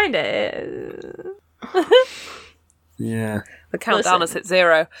 he kind of is. Yeah. The countdown has hit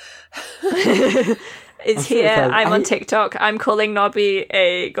 0. It's here. I'm on TikTok. I'm calling Nobby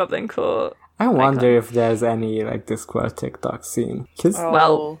a goblin core. I wonder if there's any like Discord TikTok scene.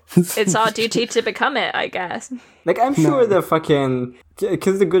 Well, it's our duty to become it, I guess. Like, I'm sure the fucking...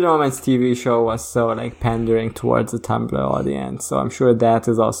 Because the Good Romance TV show was so, like, pandering towards the Tumblr audience, so I'm sure that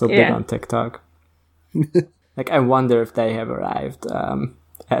is also big on TikTok. Like, I wonder if they have arrived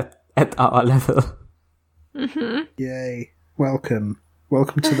at our level. Mm-hmm. Yay. Welcome.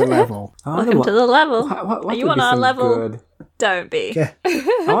 Welcome to the level. Welcome to the level. What Are you would on be our some level? Good? Don't be. Yeah.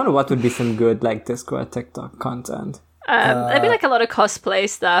 I wonder what would be some good like Discord TikTok content. There'd be like a lot of cosplay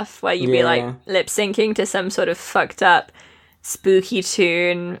stuff where you'd be like Yeah. lip syncing to some sort of fucked up spooky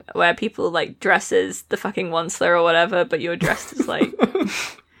tune where people like dress as the fucking Onceler or whatever, but you're dressed as like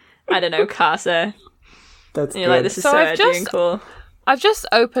I don't know, Casa. That's And you're good. like, this is So so I've edgy just- and cool. I've just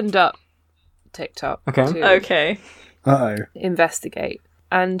opened up TikTok Okay. to Okay. Uh-oh. investigate,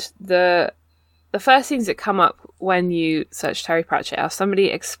 and the first things that come up when you search Terry Pratchett are somebody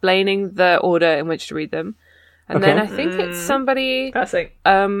explaining the order in which to read them, and then Okay. I think it's somebody Classic.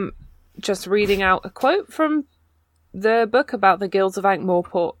 just reading out a quote from the book about the guilds of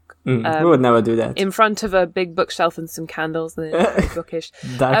Ankh-Morpork we would never do that. in front of a big bookshelf and some candles, and it's very bookish.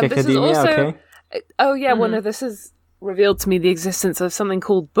 Dark this is Academia, also- okay. Oh yeah, well no, this has revealed to me the existence of something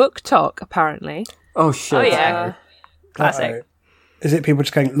called Book Talk, apparently. Oh shit. Oh yeah. Classic. Uh-oh. Is it people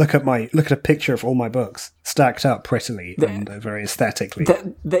just going, look at a picture of all my books stacked up prettily and very aesthetically?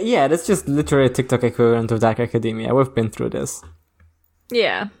 Yeah, that's just literally a TikTok equivalent of Dark Academia. We've been through this.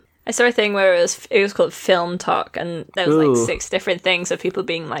 Yeah. I saw a thing where it was called Film Talk, and there was Ooh. like 6 different things of people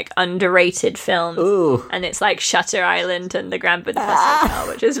being like underrated films. Ooh. And it's like Shutter Island and The Grand Budapest Hotel,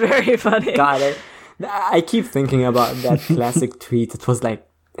 which is very funny. Got it. I keep thinking about that classic tweet. It was like,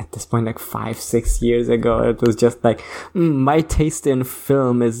 at this point, like 5-6 years ago. It was just like, my taste in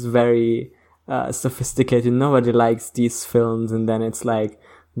film is very sophisticated. Nobody likes these films. And then it's like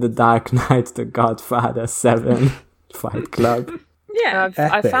The Dark Knight, The Godfather, 7, Fight Club. Yeah.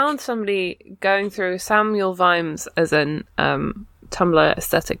 I Epic. found somebody going through Samuel Vimes as an Tumblr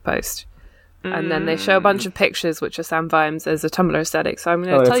aesthetic post. And then they show a bunch of pictures, which are Sam Vimes as a Tumblr aesthetic. So I'm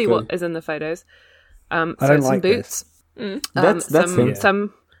going to Oh, tell that's you good. what is in the photos. So I don't it's some like boots, That's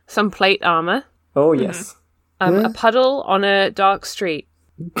him. some plate armor, Oh, yes. a puddle on a dark street,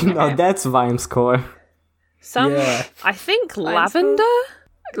 No, that's Vime's core. some, Yeah. I think, lavender.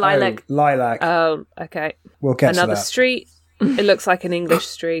 Lilac. Lilac. Oh, okay. We'll get Another to that. street. It looks like an English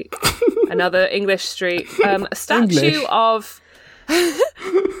street. Another English street. A statue English. of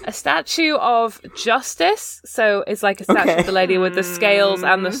a statue of Justice. So it's like a statue of the lady with the scales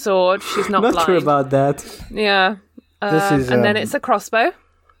and the sword. She's not Not blind. sure about that. Yeah. This is, and then it's a crossbow.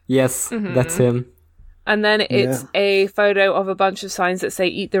 Yes, that's him. And then it's a photo of a bunch of signs that say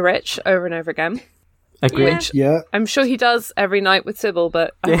 "Eat the Rich" over and over again. Agreed. Yeah. I'm sure he does every night with Sybil,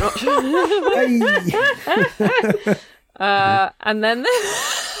 but I'm not sure. Hey. And then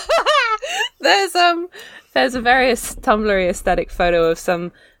there's a very Tumblr aesthetic photo of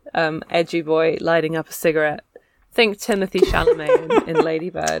some edgy boy lighting up a cigarette. Think Timothy Chalamet in Lady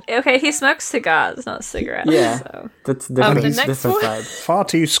Bird. Okay, he smokes cigars, not cigarettes. Yeah. So. That's different, the next different one-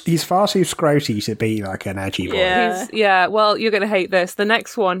 vibe. He's far too scroty to be like an edgy boy. Yeah. Well, you're going to hate this. The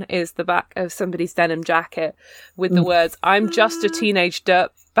next one is the back of somebody's denim jacket with the words, "I'm just a teenage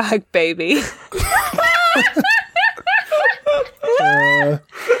dirtbag baby." I'm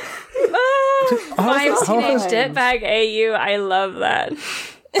half teenage of- dirtbag AU. I love that.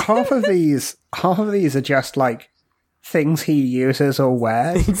 half of these are just like things he uses or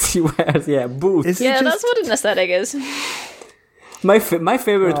wears. She wears, yeah, boots. Is it Yeah, just, that's what an aesthetic is. My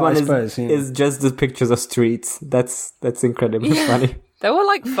favorite Oh, one I suppose, yeah. is just the pictures of streets. That's incredibly funny. There were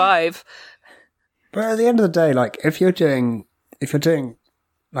like 5. But at the end of the day, like if you're doing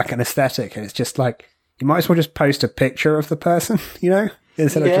like an aesthetic, and it's just like you might as well just post a picture of the person,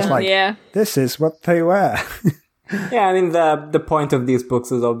 instead of just like Yeah. this is what they wear. Yeah, I mean the point of these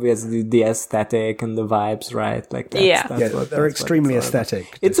books is obviously the aesthetic and the vibes, right? Like that's, Yeah. that's Yeah, what, they're that's what extremely it's all about.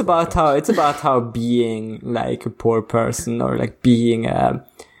 aesthetic. It's about how being like a poor person or like being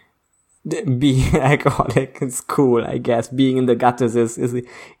alcoholic is cool, I guess. Being in the gutters is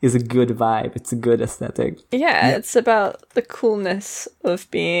a good vibe. It's a good aesthetic. Yeah, it's about the coolness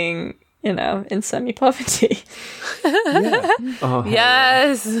of being, in semi-poverty. Oh,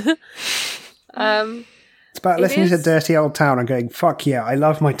 Yes. It's about It listening to is- Dirty Old Town and going, fuck yeah, I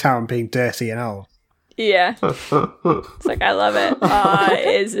love my town being dirty and old. Yeah. It's like, I love it.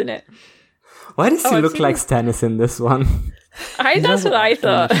 Isn't it? why does he I've look seen like this- Stannis in this one? That's what I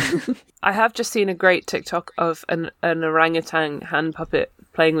thought. I have just seen a great TikTok of an orangutan hand puppet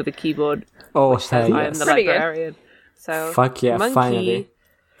playing with a keyboard. Oh, Says, hell I am yes. the Pretty good. librarian. So Fuck yeah, monkey.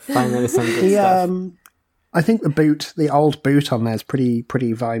 finally some good The stuff. I think the old boot on there is pretty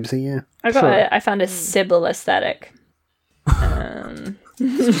vibesy, yeah. I found a Sybil aesthetic.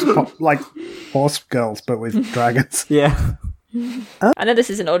 Like horse girls, but with dragons. Yeah. I know this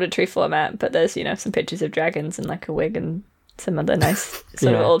is an auditory format, but there's, some pictures of dragons and like a wig and some other nice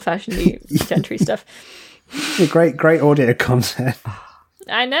sort of Yeah. old-fashioned gentry stuff. Great audio content.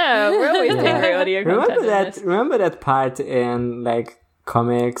 I know, we're always paying for audio content. Remember that part in like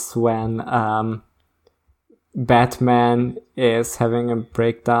comics when Batman is having a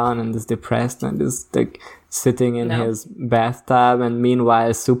breakdown and is depressed and is like sitting in his bathtub, and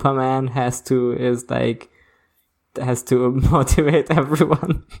meanwhile Superman has to motivate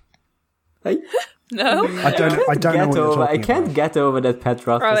everyone. No, I don't know what you're talking I can't about. get over that Pat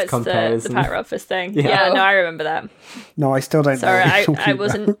Rothfuss comparison. The Pat Rothfuss thing. Yeah. No, I remember that. No, I still don't. Sorry, know what you're I talking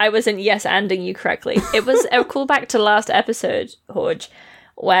about. wasn't yes-anding you correctly. It was a callback to last episode, Horge,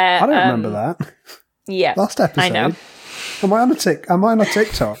 where I don't remember that. Yeah, Last episode. I know. Am I on a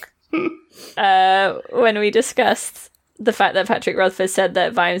TikTok? When we discussed the fact that Patrick Rothfuss said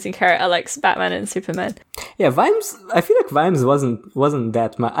that Vimes and Carrot are like Batman and Superman. Yeah, Vimes. I feel like Vimes wasn't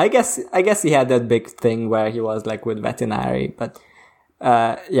that much. I guess he had that big thing where he was like with veterinary, but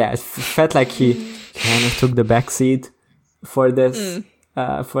it felt like he kind of took the backseat for this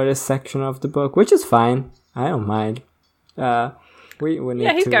section of the book, which is fine. I don't mind. We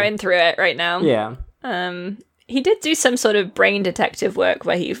need he's going through it right now. Yeah. He did do some sort of brain detective work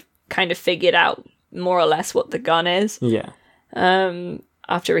where he kind of figured out more or less what the gun is. Yeah.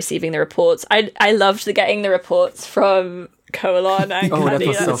 After receiving the reports. I loved getting the reports from Colon and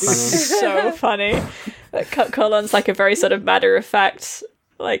Cuddy. That was so funny. Colon's like a very sort of matter-of-fact,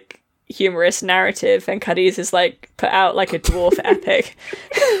 like, humorous narrative, and Cuddy's is like put out like a dwarf epic.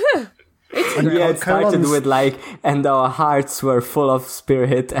 It started with like, and our hearts were full of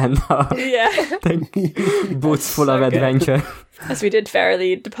spirit and our boots full of adventure. As we did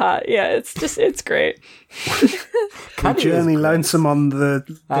fairly depart. Yeah, it's great. The journey lonesome on the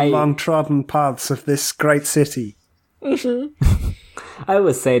long-trodden paths of this great city. Mm-hmm. I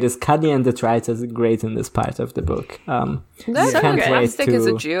would say this, Cuddy and the Detritus are great in this part of the book. They're fantastic as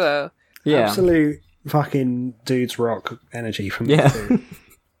a duo. Yeah. Absolute fucking dudes rock energy from these two.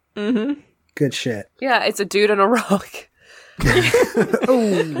 Mm-hmm. Good shit. Yeah, it's a dude and a rock.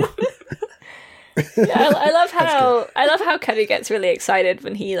 Yeah, I love how Cuddy gets really excited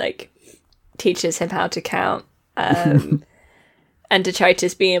when he like teaches him how to count, and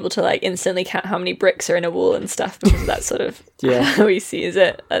Detritus being able to like instantly count how many bricks are in a wall and stuff, because that's sort of how he sees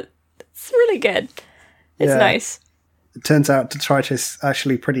it. It's really good. It's nice. It turns out Detritus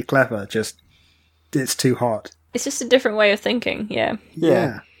actually pretty clever. Just it's too hot. It's just a different way of thinking. Yeah.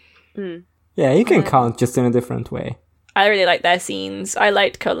 Yeah. Yeah, you can count just in a different way. I really like their scenes. I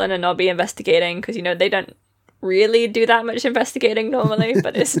liked Cullen and Nobby investigating because, they don't really do that much investigating normally,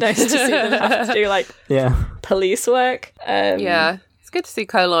 but it's nice to see them have to do, like, police work. It's good to see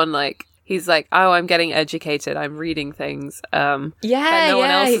Colon, like, he's like, oh, I'm getting educated, I'm reading things. But no one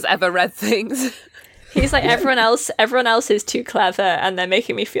else has ever read things. He's like, everyone else is too clever and they're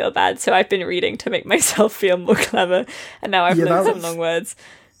making me feel bad, so I've been reading to make myself feel more clever, and now I've learned some long words.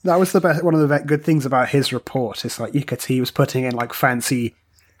 That was the best. One of the good things about his report is like you could see he was putting in like fancy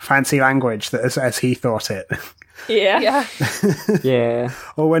language that as he thought it. Yeah. Yeah.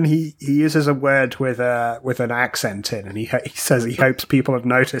 Or when he uses a word with an accent in, and he says he hopes people have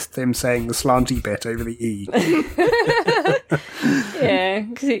noticed him saying the slanty bit over the E. Yeah,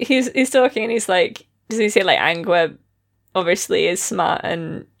 because he's talking and he's like, does he say like Angua obviously is smart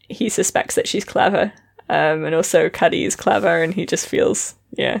and he suspects that she's clever, and also Cuddy is clever and he just feels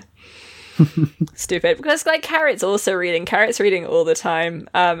stupid, because like Carrot's reading all the time,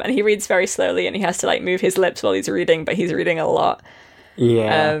 and he reads very slowly and he has to like move his lips while he's reading, but he's reading a lot.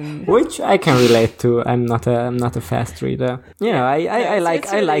 Which I can relate to. I'm not a fast reader. I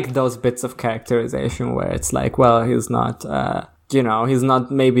like those bits of characterization where it's like, well, he's not he's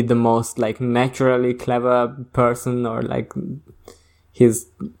not maybe the most like naturally clever person, or like he's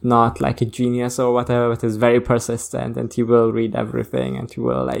not like a genius or whatever, but he's very persistent and he will read everything and he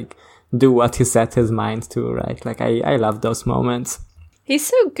will like do what he set his mind to, right? Like I love those moments. He's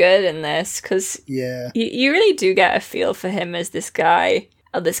so good in this because you really do get a feel for him as this guy,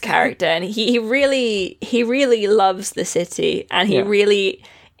 or this character, and he really loves the city, and he really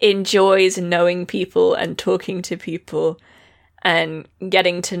enjoys knowing people and talking to people and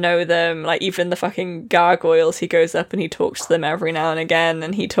getting to know them. Like even the fucking gargoyles, he goes up and he talks to them every now and again,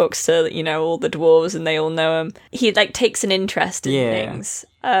 and he talks to all the dwarves and they all know him. He like takes an interest in things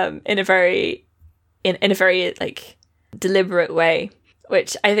in a very like deliberate way,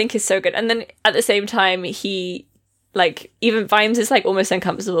 which I think is so good. And then at the same time, he like, even Vimes is like almost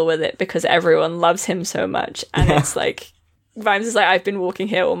uncomfortable with it because everyone loves him so much, and it's like Vimes is like, I've been walking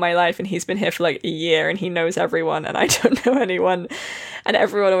here all my life and he's been here for like a year and he knows everyone and I don't know anyone, and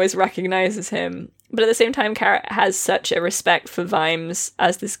everyone always recognizes him. But at the same time, Carrot has such a respect for Vimes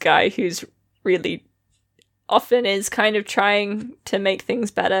as this guy who's really often is kind of trying to make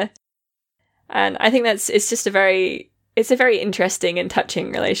things better. And I think it's just a very interesting and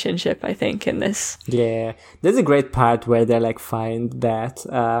touching relationship, I think, in this. Yeah. There's a great part where they like find that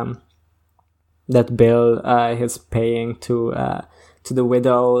that bill is paying to the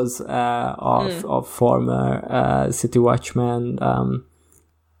widows of former city watchmen,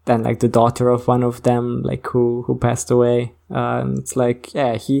 then like the daughter of one of them, like who passed away. It's like,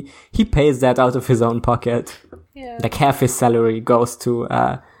 yeah, he pays that out of his own pocket. Yeah. Like half his salary goes to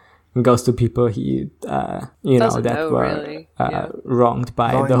people he that were really. wronged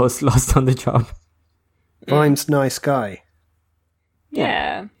by those lost on the job. Vime's nice guy.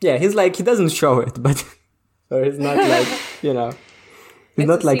 Yeah. Yeah, he's like, he doesn't show it, but or he's not like, he's It's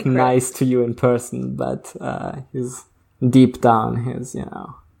not like secret. nice to you in person, but he's deep down,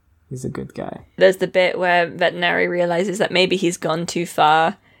 he's a good guy. There's the bit where Veterinary realizes that maybe he's gone too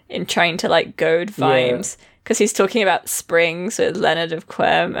far in trying to like goad Vimes, because he's talking about springs with Leonard of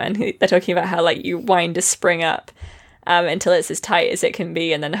Quirm, and they're talking about how like you wind a spring up until it's as tight as it can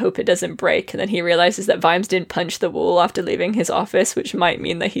be and then hope it doesn't break. And then he realizes that Vimes didn't punch the wall after leaving his office, which might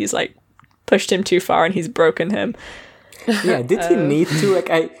mean that he's like pushed him too far and he's broken him. Yeah, did he need to? Like,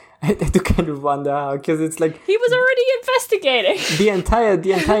 I do kind of wonder how, because it's like He was already investigating. the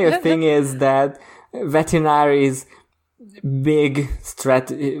entire thing is that Veterinary's big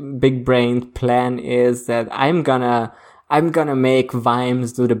brained plan is that I'm gonna make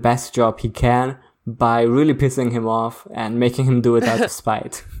Vimes do the best job he can by really pissing him off and making him do it out of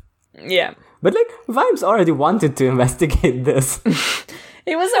spite. Yeah. But like, Vimes already wanted to investigate this.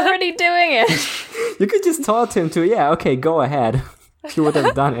 He was already doing it. You could just taught him to, okay, go ahead. He would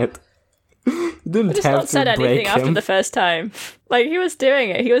have done it. You didn't Just have not to said break anything after him. the first time. Like, he was doing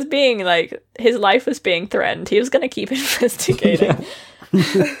it. He was being, like, his life was being threatened. He was going to keep investigating.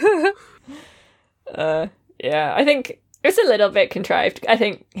 Yeah, I think it's a little bit contrived, I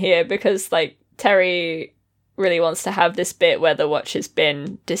think, here, because, like, Terry really wants to have this bit where the Watch has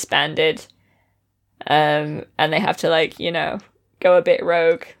been disbanded, and they have to, like, go a bit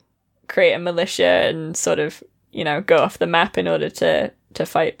rogue, create a militia, and sort of, go off the map in order to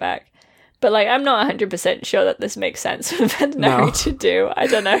fight back. But, like, I'm not 100% sure that this makes sense for Veterinary to do. I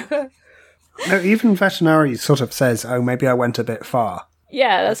don't know. No, even Veterinary sort of says, oh, maybe I went a bit far.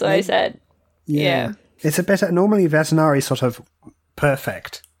 Yeah, that's what I said. Yeah. It's a bit, normally Veterinary sort of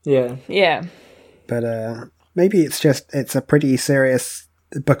perfect. Yeah. Yeah. But maybe it's a pretty serious,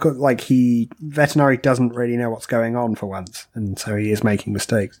 because like Veterinary doesn't really know what's going on for once, and so he is making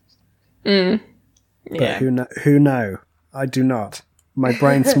mistakes. Yeah. But who know? I do not. My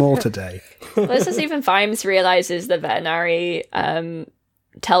brain's small today. Well, this is even Vimes realizes that Veterinary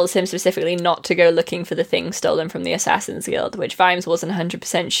tells him specifically not to go looking for the thing stolen from the Assassin's Guild, which Vimes wasn't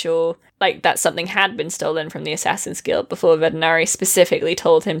 100% sure, like, that something had been stolen from the Assassin's Guild before Veterinary specifically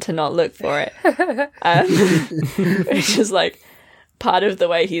told him to not look for it. Which is, like, part of the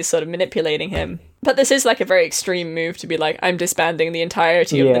way he's sort of manipulating him. But this is, like, a very extreme move to be like, I'm disbanding the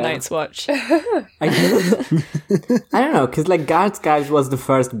entirety of the Night's Watch. I don't know, because like Guards Guides was the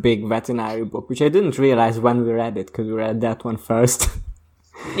first big Veterinary book, which I didn't realize when we read it, because we read that one first.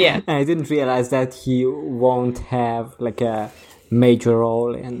 Yeah. And I didn't realize that he won't have like a major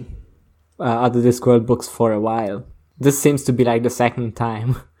role in other Discworld books for a while. This seems to be like the second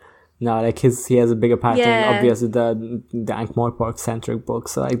time. No, like he has a bigger part in obviously the Ankh-Morpork centric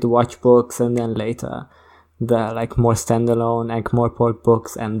books, so like the Watch books, and then later the like more standalone Ankh-Morpork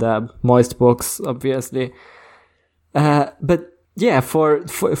books and the Moist books, obviously. But yeah, for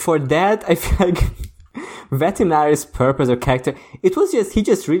that, I feel like Veterinary's purpose or character, it was just, he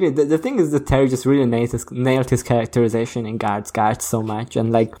just really, the thing is that Terry just really nailed his characterization in Guards so much,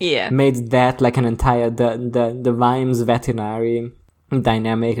 and like made that like an entire, the Vimes Veterinary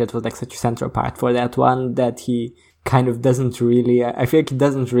dynamic that was like such a central part for that one, that he kind of doesn't really, I feel like he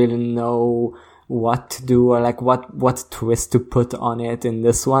doesn't really know what to do, or like what twist to put on it in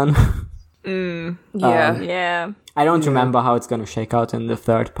this one. Yeah. I don't remember how it's going to shake out in the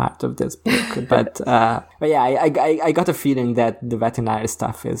third part of this book, but yeah, I got a feeling that the Veterinary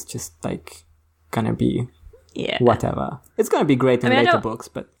stuff is just like gonna be whatever. It's gonna be great in later books,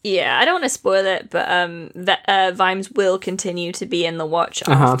 but I don't want to spoil it, but Vimes will continue to be in the Watch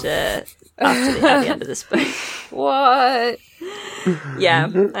after the end of this book. What? Yeah,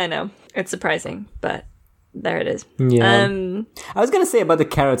 I know, it's surprising, but there it is. Yeah. I was gonna say about the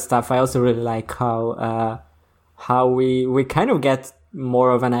carrot stuff, I also really like how we kind of get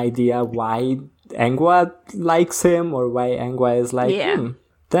more of an idea why Angua likes him, or why Angua is like,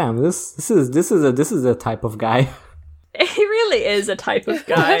 damn, this is a type of guy. He really is a type of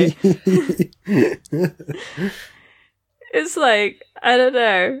guy. It's like, I don't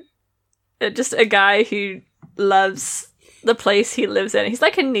know, just a guy who loves the place he lives in. He's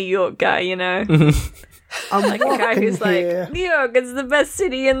like a New York guy, you know? I'm like a guy who's here. like, New York is the best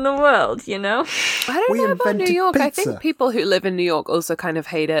city in the world, you know? I don't know about New York. Pizza. I think people who live in New York also kind of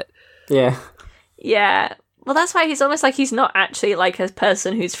hate it. Yeah. Yeah. Well, that's why he's almost like he's not actually like a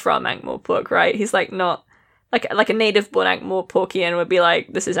person who's from Ankh-Morpork, right? He's like not like a native-born Ankh-Morporkian would be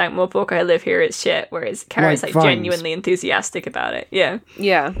like, this is Ankh-Morpork, I live here, it's shit. Whereas Carrot's like genuinely enthusiastic about it. Yeah.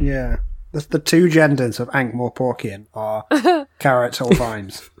 Yeah. Yeah. The two genders of Ankh-Morporkian are Carrot or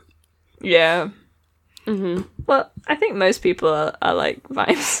Vimes. Yeah. Mm-hmm. Well, I think most people are like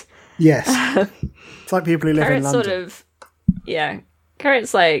Vimes. Yes. It's like people who live in London. Sort of, yeah.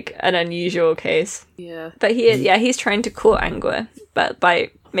 Carrot's like an unusual case. Yeah. But he's trying to court Angua, but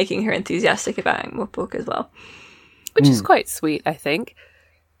by making her enthusiastic about Ankh-Morpork as well. Which is quite sweet, I think.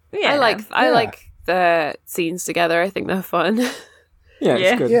 Yeah. I like the scenes together. I think they're fun. Yeah,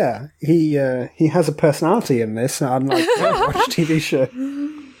 it's good. Yeah, he has a personality in this, unlike watch TV show.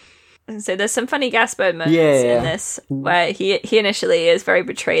 So there's some funny Gaspard moments in this, where he initially is very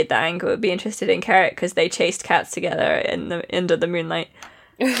betrayed that Angua would be interested in Carrot because they chased cats together in the Under the Moonlight.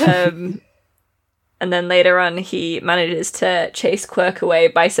 And then later on, he manages to chase Quirk away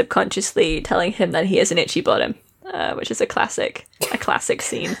by subconsciously telling him that he has an itchy bottom, which is a classic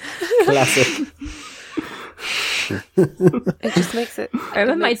scene. Classic. It just makes it. I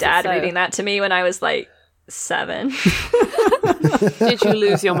remember my dad reading that to me when I was like 7. Did you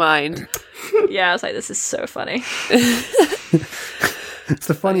lose your mind? Yeah, I was like, this is so funny. It's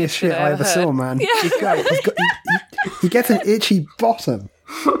the funniest shit I ever saw, man. Yeah. He's great. He gets an itchy bottom.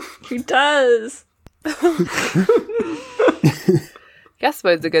 He does.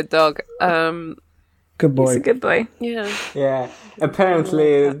 Gaspard's a good dog. Good boy. He's a good boy. Yeah. Yeah.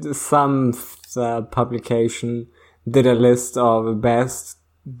 Apparently, some publication did a list of best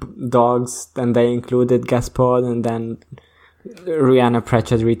dogs, and they included Gaspard, and then Rihanna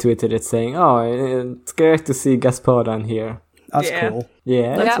Pratchett retweeted it saying, "Oh, it's great to see Gaspard on here." That's cool.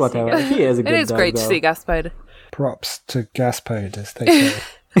 Yeah, that's whatever. He is a good dog. It is great to see Gaspard. Props to Gaspard, as they say.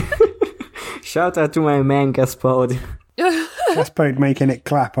 Shout out to my man Gaspard. Gaspard making it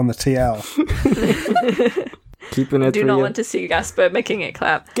clap on the TL. Keeping it Do real. not want to see Gaspard making it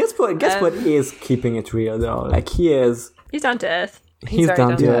clap. Gaspard is keeping it real though. Like he is. He's down to earth. He's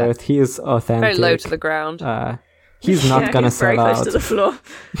down to earth. He is authentic. Very low to the ground. He's not gonna he's sell very out. close to the floor.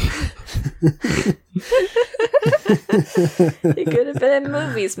 He could have been in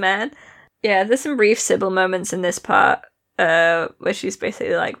movies, man. Yeah, there's some brief Sybil moments in this part, where she's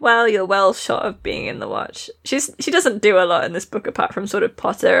basically like, "Well, you're well short of being in the Watch." She doesn't do a lot in this book apart from sort of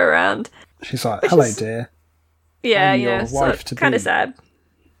potter around. She's like, "Hello, dear." Yeah, I'm your yeah, wife to kind be. of sad,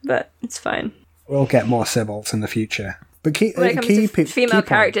 but it's fine. We'll get more Sybils in the future. But When it comes to female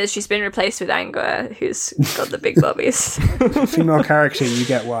characters, she's been replaced with Angua, who's got the big bobbies. Female character, you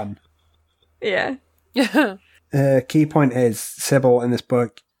get one. Yeah. Key point is, Sybil in this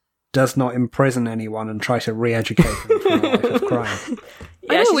book does not imprison anyone and try to re-educate them from a life of crime.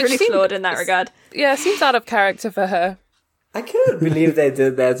 Yeah, she's really flawed in that regard. Yeah, seems out of character for her. I can't believe they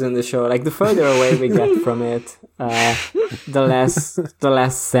did that in the show. Like the further away we get from it, the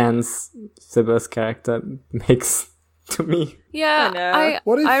less sense Sybil's character makes to me. Yeah,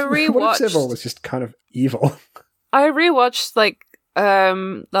 What if rewatched. Sybil was just kind of evil? I rewatched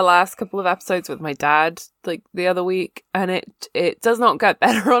the last couple of episodes with my dad like the other week, and it does not get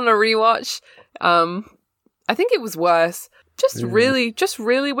better on a rewatch. I think it was worse. Just really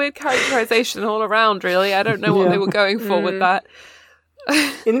weird characterization all around, really. I don't know what they were going for with that.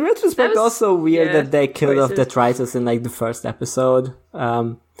 In retrospect, also weird that they killed off Detritus in like the first episode,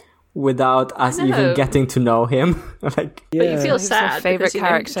 without us even getting to know him. Like, but you feel sad my favorite because you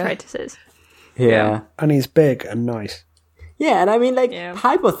character. know Detritus is. Yeah. And he's big and nice. Yeah, and I mean, like,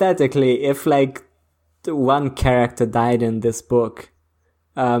 hypothetically, if like the one character died in this book,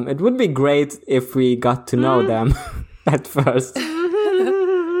 it would be great if we got to know them at first.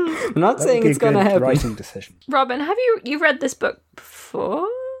 I'm not saying it's gonna happen. Writing decision. Robin, have you read this book before?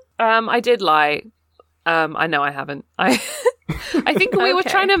 I did lie. I know I haven't. I think we were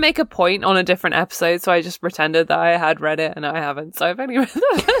trying to make a point on a different episode, so I just pretended that I had read it and I haven't. So I've only read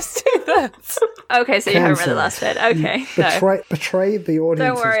the first 2 thirds. Okay, so you haven't read the last bit. Okay. Betray the audience.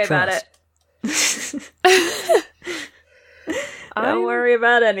 Don't worry about it. Don't worry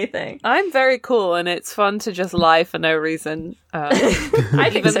about anything. I'm very cool, and it's fun to just lie for no reason. I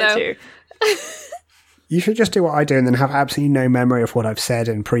think so too. You should just do what I do and then have absolutely no memory of what I've said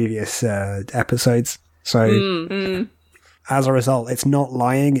in previous episodes. So as a result, it's not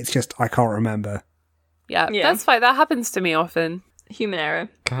lying, it's just, I can't remember. Yeah, that's fine. That happens to me often. Human error.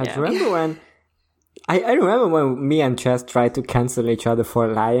 God, remember when... I remember when me and Chess tried to cancel each other for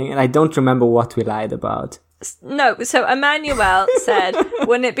lying, and I don't remember what we lied about. No, so Emmanuel said,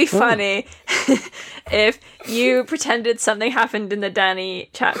 wouldn't it be funny if you pretended something happened in the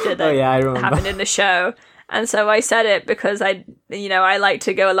Danny chapter that happened in the show? And so I said it because I like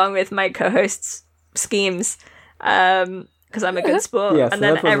to go along with my co-hosts' schemes because I'm a good sport. Yes, and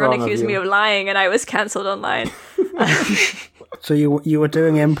then everyone accused me of lying and I was cancelled online. So you were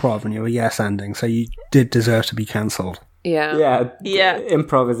doing improv and you were yes-anding, so you did deserve to be cancelled. Yeah.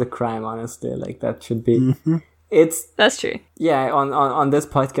 Improv is a crime, honestly. Like, that should be... Mm-hmm. That's true. Yeah, on this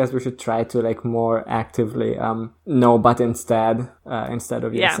podcast, we should try to, like, more actively no, but instead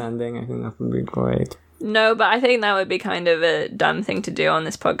of yes-anding. I think that would be great. No, but I think that would be kind of a dumb thing to do on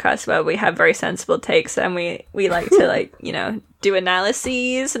this podcast where we have very sensible takes and we like to, like, do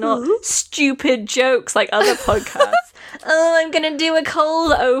analyses and all stupid jokes like other podcasts. Oh, I'm going to do a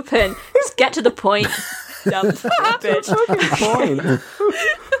cold open. Just get to the point. Dumb bitch.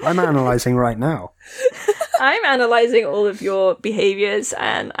 I'm analysing right now. I'm analysing all of your behaviours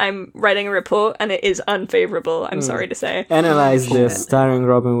and I'm writing a report and it is unfavourable, I'm sorry to say. Analyze this, starring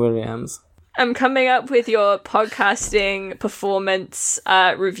Robin Williams. I'm coming up with your podcasting performance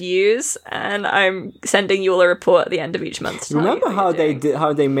reviews, and I'm sending you all a report at the end of each month. Remember how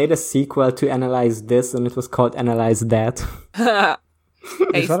they made a sequel to Analyze This, and it was called Analyze That?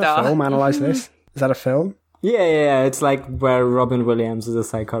 Is that a film? Analyze This? Is that a film? Yeah. It's like where Robin Williams is a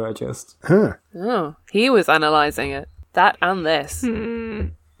psychologist. Huh. Oh, he was analysing it. That and this.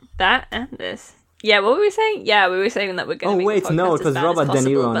 That and this. Yeah, what were we saying? Yeah, we were saying that we're going to make the podcast no, it was Robert De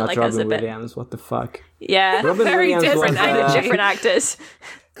Niro, not like Robin Williams. What the fuck? Yeah, Robin very Williams different, was, different actors.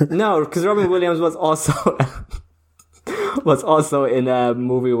 No, because Robin Williams was also in a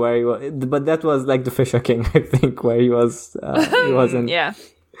movie where he was, but that was like The Fisher King, I think, where he was in. Yeah.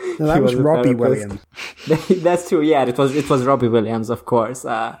 No, that was Robbie Williams. That's true. Yeah, it was Robbie Williams, of course.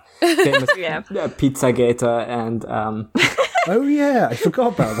 Famous Pizzagator and. Oh yeah, I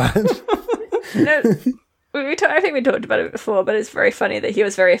forgot about that. No, I think we talked about it before, but it's very funny that he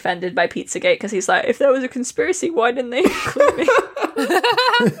was very offended by Pizzagate because he's like, if there was a conspiracy, why didn't they include me?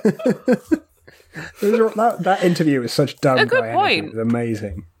 that interview is such dumb. A good point. It's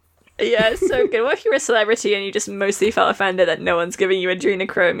amazing. Yeah, it's so good. What if you were a celebrity and you just mostly felt offended that no one's giving you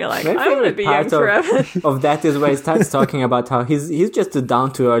adrenochrome? You're like, I want to be young forever. Of that is where he starts talking about how he's just a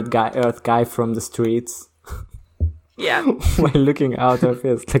down-to-earth guy from the streets. Yeah. While looking out of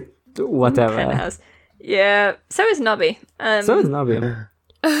his whatever. Penthouse. Yeah. So is Nobby. Nice segue.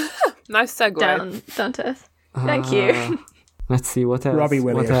 Down to earth. Thank you. Let's see what else. Robbie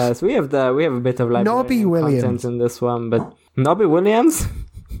Williams. What else? We have a bit of Nobby Williams content in this one, but Nobby Williams.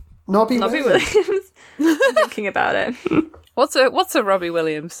 Nobby Williams. I'm thinking about it. What's a Robbie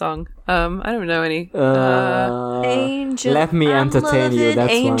Williams song? I don't know any. Angel. Let me entertain you.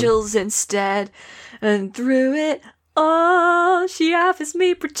 That's angels one. Instead, and through it. Oh, she offers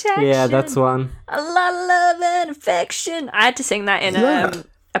me protection. Yeah, that's one. A lot of love and affection. I had to sing that in a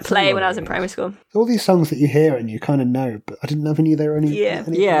play when I was in primary school. All these songs that you hear and you kind of know, but I didn't never knew there were any.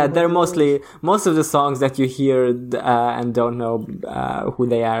 Yeah, they're most of the songs that you hear and don't know who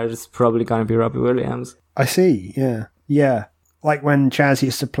they are is probably going to be Robbie Williams. I see. Yeah. Like when Chaz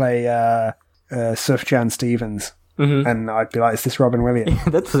used to play Sufjan Stevens, and I'd be like, "Is this Robin Williams?" Yeah,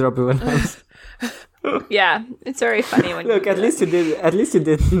 that was Robbie Williams. Yeah, it's very funny when look. At least you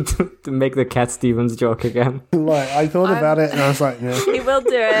didn't make the Cat Stevens joke again. Like I thought about it, and I was like, "Yeah." He will do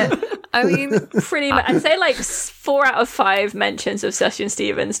it. I mean, pretty much. I'd say like 4 out of 5 mentions of Sufjan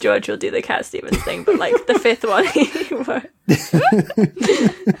Stevens, George will do the Cat Stevens thing, but like the 5th one, he won't.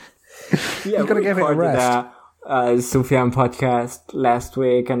 Yeah, you gotta give it a rest. Sufjan podcast last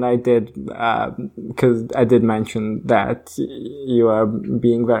week, and I did because I did mention that you are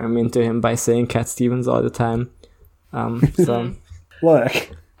being very mean to him by saying Cat Stevens all the time. So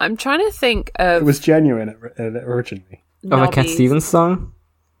look, I'm trying to think of. It was genuine originally. Of a Cat Stevens song.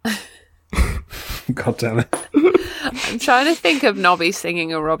 God damn it! I'm trying to think of Nobby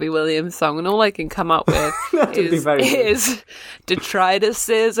singing a Robbie Williams song, and all I can come up with is Detritus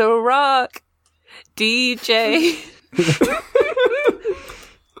is a rock. DJ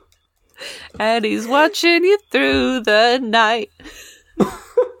and he's watching you through the night.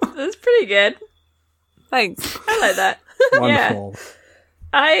 That's pretty good. Thanks. I like that. Wonderful.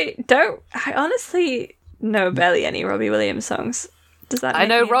 Yeah. I honestly know barely any Robbie Williams songs. Does that? I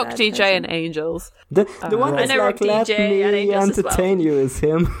know Rock DJ and Angels. The one that's like Let Me Entertain You is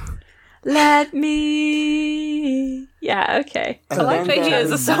him. Let me Yeah, okay. I like that he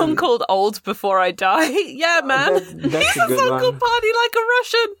has a song called Old Before I Die. Yeah, man. That's a a song called Party Like a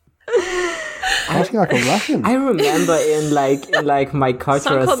Russian. Party Like a Russian? I remember in my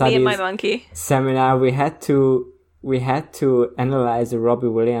cultural studies Me and My Monkey seminar, we had to analyze a Robbie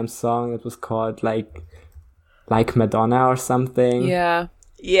Williams song that was called like Madonna or something. Yeah.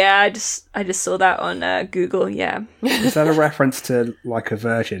 Yeah, I just saw that on Google. Yeah. Is that a reference to Like a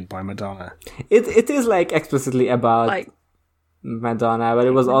Virgin by Madonna? It is like explicitly about Like Madonna, but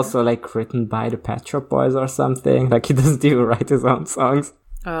it was also like written by the Pet Shop Boys or something. Like he doesn't even write his own songs.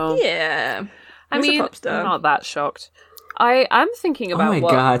 Oh. yeah. I mean, I'm not that shocked. I'm thinking about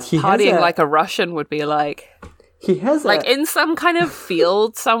what He partying like a Russian would be like. He has like in some kind of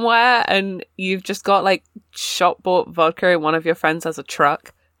field somewhere, and you've just got like shop bought vodka, and one of your friends has a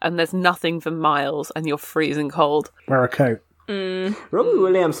truck, and there's nothing for miles, and you're freezing cold. Wear a coat. Robbie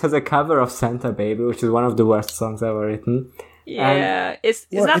Williams has a cover of Santa Baby, which is one of the worst songs ever written. Yeah, it's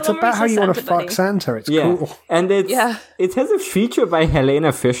about how you want to fuck Santa. It's cool. And it has a feature by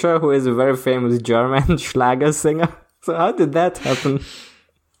Helene Fischer, who is a very famous German Schlager singer. So how did that happen?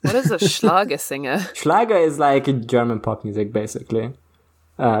 What is a Schlager singer? Schlager is like German pop music, basically.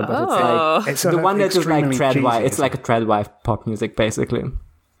 But it's the one that is like Treadwife. It's like a Treadwife pop music, basically.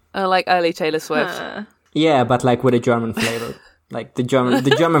 Like early Taylor Swift. Yeah, but like with a German flavor, like the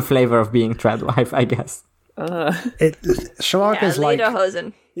German flavor of being Treadwife, I guess. Schlager's like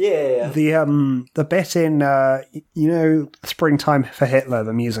Lederhosen. Yeah. The bit in Springtime for Hitler,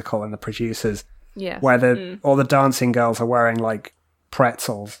 the musical, and the producers, where all the dancing girls are wearing like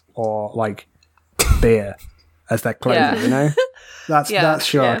pretzels or like beer as their clothing. You know, that's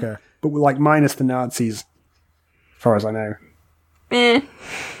Schlager, but like minus the Nazis, as far as I know.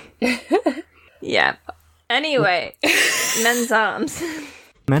 Yeah. Anyway, Men's Arms.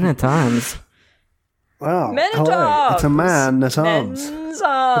 Men at Arms. Wow. Men at Arms. It's a man at arms. Men's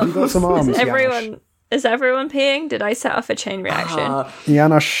Arms. Have you got some arms, Is everyone peeing? Did I set off a chain reaction?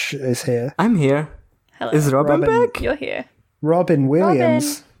 Janosch is here. I'm here. Hello. Is Robin back? You're here. Robin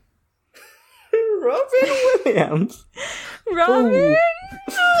Williams. Robin Williams. Robin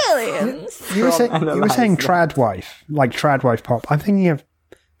Williams. You were saying Tradwife, like Tradwife pop. I'm thinking of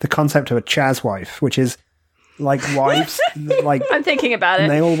the concept of a Chazwife, which is like wives. Like I'm thinking about it.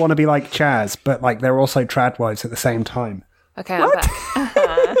 And they all want to be like Chaz, but like they're also Tradwives at the same time. Okay, I'm back.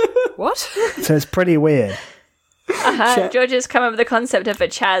 What? So it's pretty weird. George has come up with the concept of a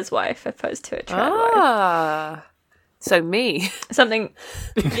Chaz wife opposed to a Trad wife. So me. Something.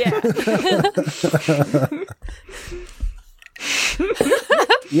 Yeah.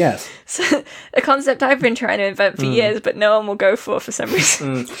 Yes. So, a concept I've been trying to invent for years, but no one will go for some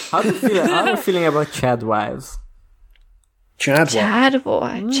reason. How do you feeling about Chad wives? Chad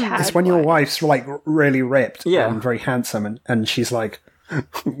wife. It's when your wife's like really ripped and very handsome, and she's like,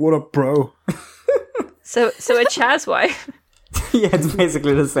 "What up, bro?" So a Chaz wife. Yeah, it's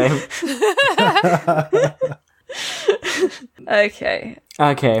basically the same. Okay,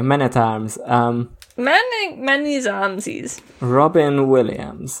 Men at Arms. Many's armsies. Robin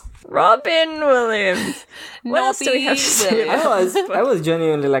Williams. What else do we have to say? I was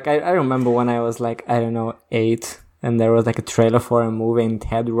genuinely like, I remember when I was like, I don't know, 8, and there was like a trailer for a movie and it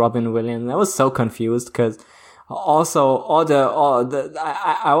had Robin Williams. I was so confused because also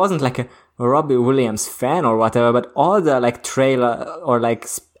I wasn't like a Robbie Williams fan or whatever, but all the like trailer or like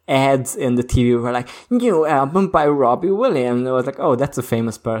ads in the TV were like, new album by Robbie Williams. And I was like, oh, that's a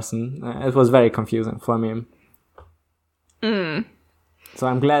famous person. It was very confusing for me. So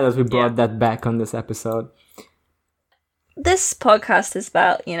I'm glad that we brought that back on this episode. This podcast is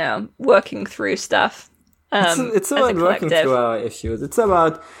about, working through stuff. It's about working through our issues. It's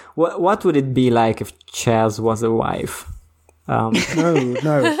about what would it be like if Chaz was a wife? No,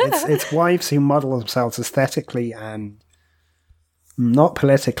 it's wives who model themselves aesthetically and not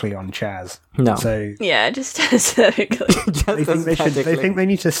politically on Chaz. No. So just aesthetically. They think they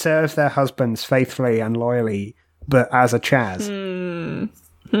need to serve their husbands faithfully and loyally, but as a Chaz.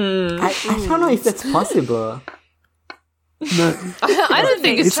 I don't know if that's possible. No, I don't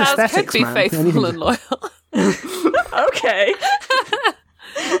think it's Chaz could be faithful and loyal. Okay.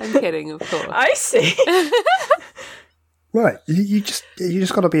 I'm kidding, of course. I see. Right, you just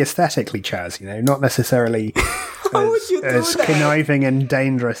got to be aesthetically Chaz, not necessarily as conniving and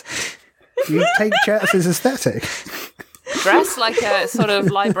dangerous. You take Chaz's aesthetic. Dress like a sort of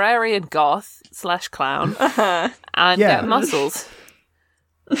librarian goth / clown, and get muscles.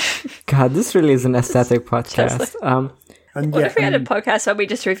 God, this really is an aesthetic podcast. What if we had a podcast where we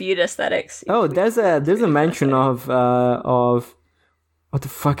just reviewed aesthetics? Oh, there's a mention of what the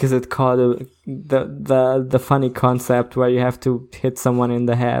fuck is it called? The funny concept where you have to hit someone in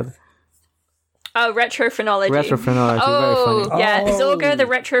the head. Oh, retrophrenology. Very funny. Yeah, Zorgo the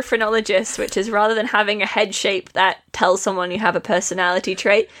retrophrenologist, which is rather than having a head shape that tells someone you have a personality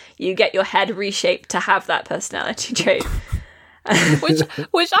trait, you get your head reshaped to have that personality trait.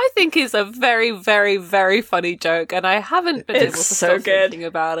 which I think is a very, very, very funny joke, and I haven't been able to stop thinking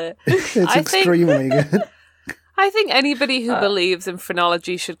about it. It's extremely good. I think anybody who believes in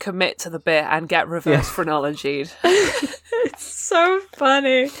phrenology should commit to the bit and get reverse phrenologied. It's so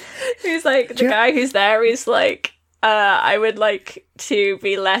funny. He's like, the guy who's there, he's like, I would like to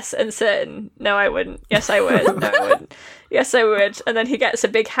be less uncertain. No, I wouldn't. Yes, I would. No, I wouldn't. Yes, I would. And then he gets a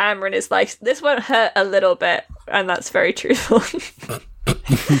big hammer and is like, this won't hurt a little bit. And that's very truthful.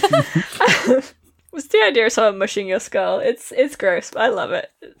 What's the idea of someone mushing your skull? It's gross, but I love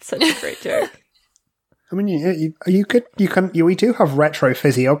it. It's such a great joke. I mean, we do have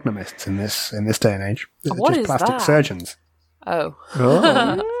retro-physiognomists in this day and age. What is plastic that? surgeons. Oh.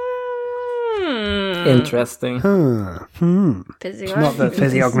 Interesting. It's not that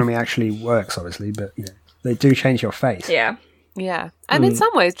physiognomy actually works, obviously, but they do change your face. Yeah. Yeah. And in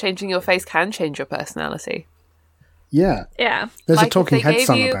some ways, changing your face can change your personality. Yeah. Yeah. There's a Talking Head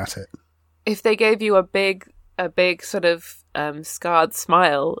song about it. If they gave you a big sort of scarred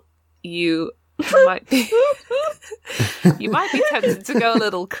smile, you might be tempted to go a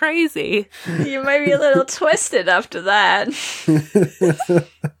little crazy. You might be a little twisted after that.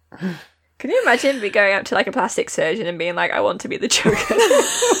 Can you imagine me going up to like a plastic surgeon and being like, I want to be the Joker?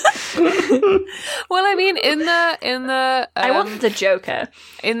 Well, I mean, in the I want the Joker.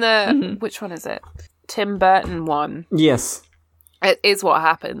 In the which one is it? Tim Burton one. Yes. It is what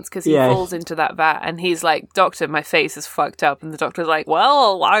happens, because he falls into that vat and he's like, doctor, my face is fucked up. And the doctor's like,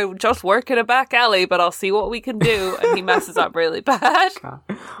 well, I just work in a back alley, but I'll see what we can do. And he messes up really bad.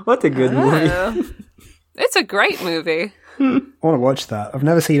 What a good movie. It's a great movie. I want to watch that. I've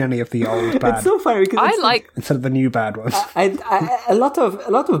never seen any of the old bad. It's so funny because instead of the new bad ones. A lot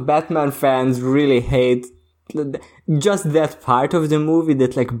of Batman fans really hate just that part of the movie,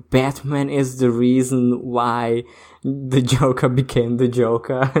 that like Batman is the reason why the Joker became the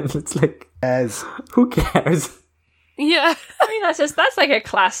Joker. And it's like, who cares? Yeah. I mean, that's like a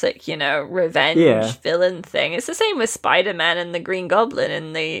classic, revenge villain thing. It's the same with Spider-Man and the Green Goblin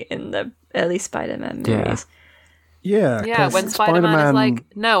in the early Spider-Man movies. Yeah, when Spider-Man is like,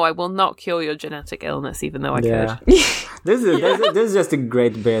 no, I will not cure your genetic illness, even though I could. This is just a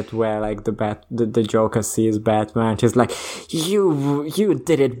great bit where like the Joker sees Batman. He's like, you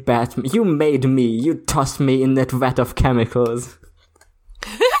did it, Batman. You made me. You tossed me in that vat of chemicals.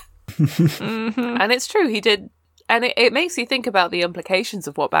 And it's true, he did. And it makes you think about the implications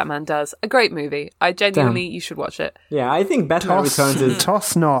of what Batman does. A great movie. I genuinely, you should watch it. Yeah, I think Batman Returns is...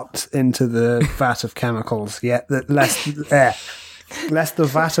 Toss not into the vat of chemicals yet, lest the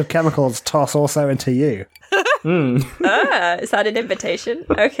vat of chemicals toss also into you. Is that an invitation?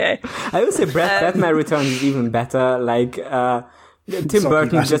 Okay. I would say Batman Returns is even better. Like, Tim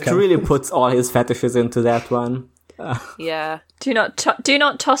Burton just really puts all his fetishes into that one. Yeah. Do not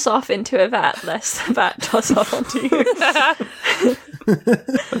toss off into a vat, lest the vat toss off onto you.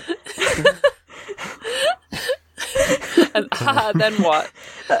 And then what?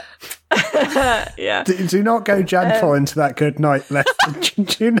 Yeah. Do not go gentle into that good night.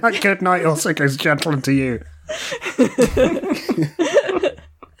 Do not good night also goes gentle into you.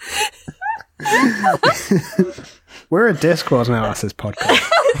 We're a Discord analysis podcast.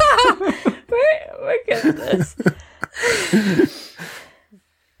 We're good at this.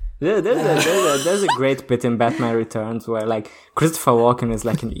 There's a great bit in Batman Returns where like Christopher Walken is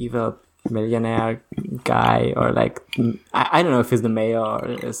like an evil millionaire guy, or like I don't know if he's the mayor or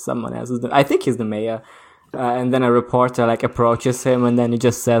is someone else. I think he's the mayor, and then a reporter like approaches him and then he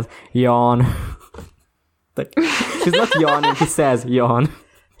just says yawn. Like, he's not yawning, he says yawn.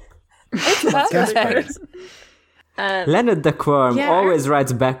 It's perfect. Leonard Duckworm always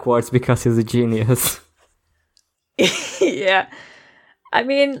writes backwards because he's a genius. Yeah. I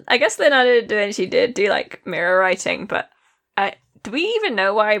mean, I guess Leonardo da Vinci did do like mirror writing, but do we even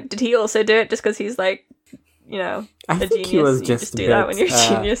know why? Did he also do it just because he's like, I a think genius? He was just do that when you're a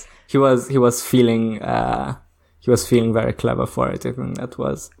genius. He was feeling very clever for it. I think that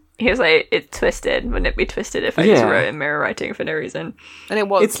was. He was like, it's twisted. Wouldn't it be twisted if I just wrote in mirror writing for no reason? And it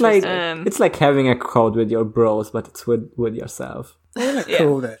was. It's like having a code with your bros, but it's with yourself.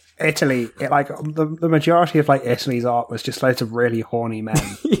 Cool that Italy, the majority of like Italy's art was just loads of really horny men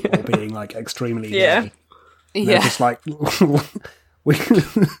all being like extremely gay. Yeah, just like we're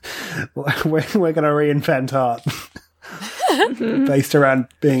gonna reinvent art. based around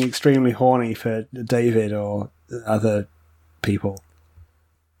being extremely horny for David or other people.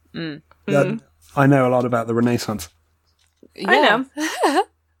 I know a lot about the Renaissance. Yeah. I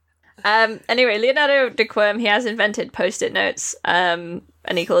know. Anyway, Leonardo de Quirm, he has invented post-it notes, and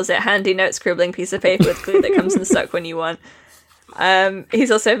he calls it handy note scribbling piece of paper with glue that comes unstuck when you want.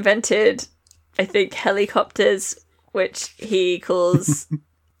 He's also invented, I think, helicopters, which he calls...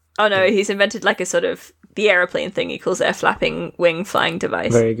 he's invented like a sort of the aeroplane thing. He calls it a flapping wing flying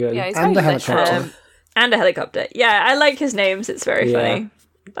device. Very good. Yeah, and a helicopter. And a helicopter. Yeah, I like his names. It's very funny.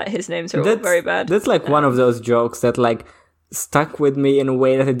 But his names are all very bad. That's like one of those jokes that like stuck with me in a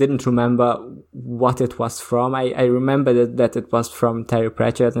way that I didn't remember what it was from. I remember that it was from Terry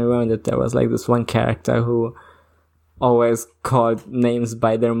Pratchett, and I remember that there was like this one character who always called names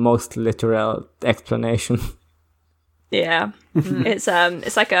by their most literal explanation. Yeah. It's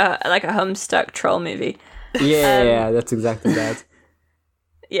like a Homestuck troll movie. Yeah, that's exactly that.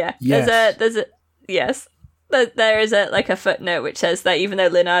 Yeah. Yes. There is a footnote which says that even though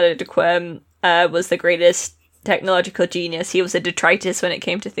Leonardo de Quirm was the greatest technological genius, he was a detritus when it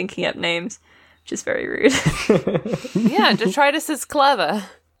came to thinking up names, which is very rude. Yeah, detritus is clever.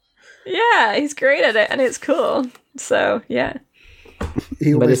 Yeah, he's great at it, and it's cool. So, yeah.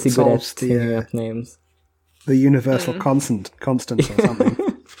 He but always is he good at solves thinking up names? The universal constant or something.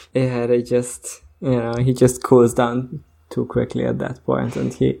 Yeah, they just, he just cools down too quickly at that point,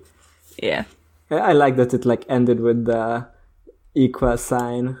 and he... Yeah. I like that it like ended with the equal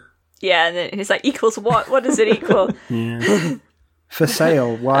sign. Yeah, and then he's like, equals what? What does it equal? Yeah. For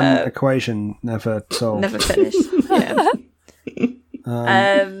sale, one equation never solved. Never finished. Yeah.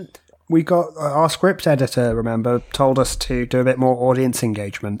 We got our script editor, remember, told us to do a bit more audience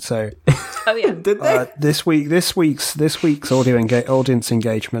engagement. So, oh yeah, did they? This week's audience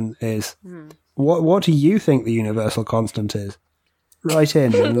engagement is what do you think the universal constant is? Write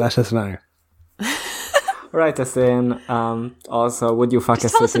in and let us know. Write us in. Also, would you fuck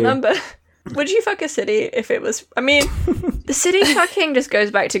just a tell city? us a number. Would you fuck a city if it was... I mean, the city fucking just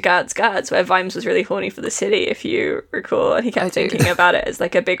goes back to Guards, where Vimes was really horny for the city, if you recall, and he kept thinking about it as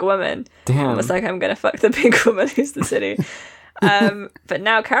like a big woman. Damn. And was like, I'm going to fuck the big woman who's the city. But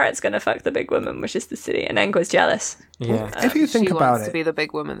now Carrot's going to fuck the big woman, which is the city, and Engwa's jealous. Yeah. If you think about wants it... to be the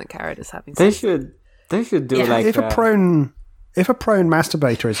big woman that Carrot is having They sex should do like... If a prone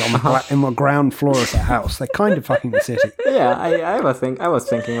masturbator is on in the ground floor of their house, they're kind of fucking the city. Yeah, I was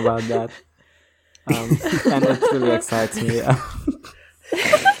thinking about that. And it really excites me.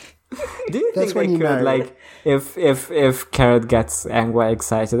 Do you think they could, like, if Carrot gets Engwa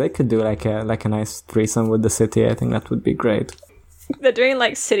excited, they could do like a nice threesome with the city? I think that would be great. They're doing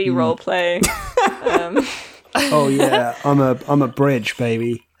like city role play. Oh yeah, I'm a bridge,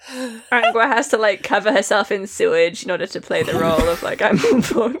 baby. Engwa has to like cover herself in sewage in order to play the role of like I'm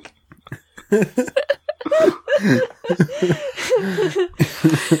Montauk.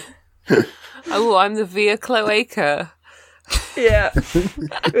 Oh, I'm the Via Cloaca. Yeah.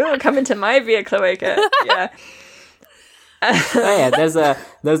 Ooh, come into my Via Cloaca. Yeah. There's a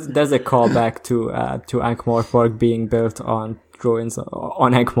callback to Ankh-Morpork being built on ruins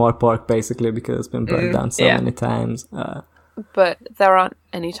on Ankh-Morpork, basically, because it's been burned down so many times. But there aren't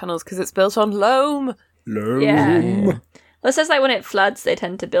any tunnels because it's built on loam. Yeah. Well, it says like when it floods, they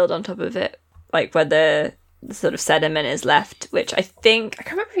tend to build on top of it, like where the sort of sediment is left, which I can't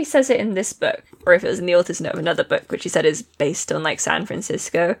remember if he says it in this book or if it was in the author's note of another book, which he said is based on like San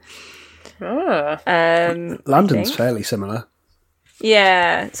Francisco. London's fairly similar.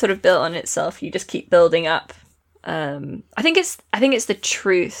 Yeah, sort of built on itself. You just keep building up. I think it's the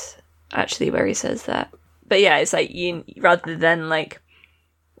Truth actually where he says that. But yeah, it's like you rather than like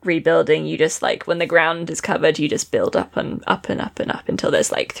rebuilding, you just like when the ground is covered, you just build up and up and up and up until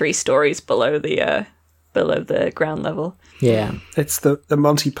there's like 3 stories below the ground level. Yeah, it's the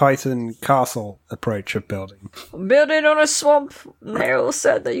Monty Python castle approach of building. Building on a swamp. They all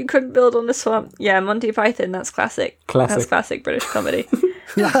said that you couldn't build on a swamp. Yeah, Monty Python. That's classic. That's classic British comedy.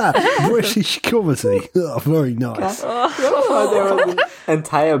 British comedy. Oh, very nice. There was an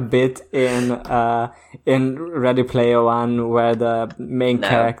entire bit in Ready Player One where the main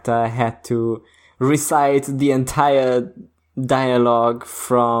character had to recite the entire dialogue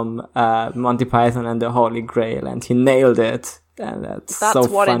from Monty Python and the Holy Grail, and he nailed it. And that's so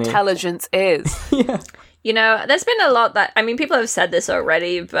what funny. Intelligence is. Yeah. You know, there's been a lot that, I mean, people have said this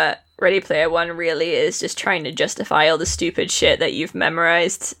already, but Ready Player One really is just trying to justify all the stupid shit that you've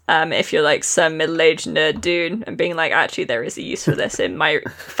memorized. If you're like some middle-aged nerd dude and being like, actually, there is a use for this in my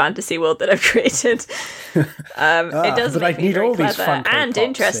fantasy world that I've created. It does make me very clever and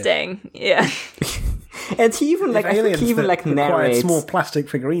interesting. Yeah. And he even narrates small plastic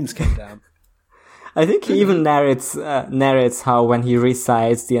figurines came down. I think he even narrates how when he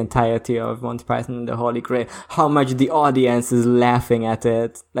recites the entirety of Monty Python and the Holy Grail, how much the audience is laughing at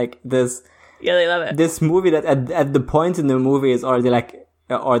it. Like this. Yeah, they love it. This movie that at the point in the movie is already like,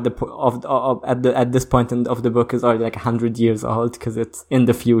 at this point of the book is already like 100 years old because it's in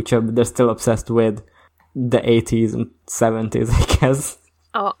the future, but they're still obsessed with the 80s and 70s, I guess.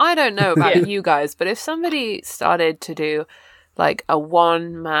 Oh, I don't know about you guys, but if somebody started to do like a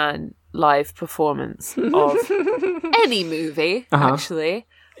one-man live performance of any movie, actually,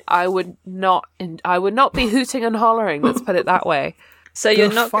 I would not be hooting and hollering. Let's put it that way. So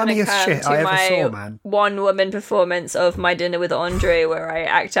you're not going to come to my one-woman performance of My Dinner with Andre, where I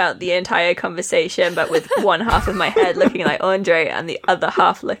act out the entire conversation, but with one half of my head looking like Andre and the other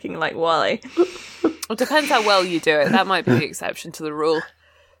half looking like Wally. It depends how well you do it. That might be the exception to the rule.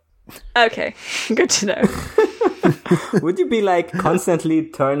 Okay, good to know. Would you be like constantly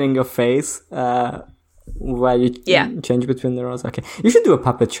turning your face while you change between the roles? Okay, you should do a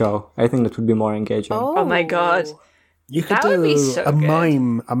puppet show. I think that would be more engaging. Oh my god. You could do a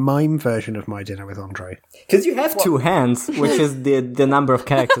mime version of My Dinner with Andre. Because you have two hands, which is the number of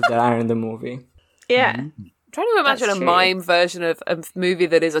characters that are in the movie. Yeah. I'm trying to imagine a mime version of a movie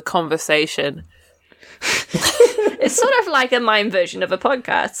that is a conversation. It's sort of like a mime version of a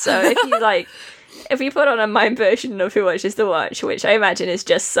podcast. So if you put on a mime version of Who Watches the Watch, which I imagine is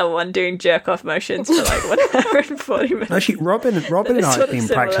just someone doing jerk-off motions for like 1 hour and 40 minutes. Actually, Robin and I have been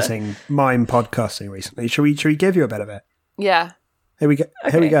practicing mime podcasting recently. Should we give you a bit of it? Yeah. Here we go.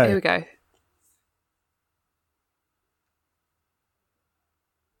 Okay, here we go.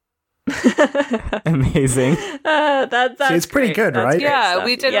 Amazing. That's it's pretty good, right? Yeah,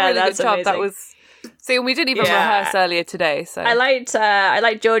 we did a really good job. Amazing. That was... See, we didn't even rehearse earlier today, so... I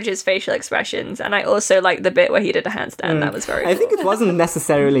liked George's facial expressions, and I also liked the bit where he did a handstand. That was very cool. I think it wasn't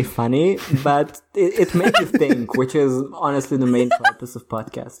necessarily funny, but it made you think, which is honestly the main purpose of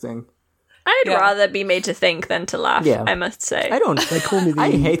podcasting. I'd rather be made to think than to laugh, I must say. They call me the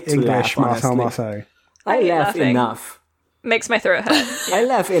I hate English to laugh, Marcel Marceau. I laugh enough. Makes my throat hurt. I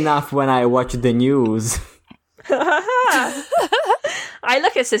laugh enough when I watch the news. I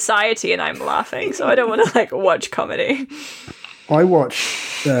look at Society and I'm laughing, so I don't want to watch comedy. I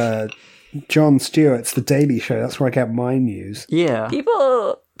watch Jon Stewart's The Daily Show. That's where I get my news. Yeah.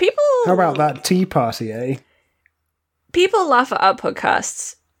 People. How about that Tea Party, eh? People laugh at our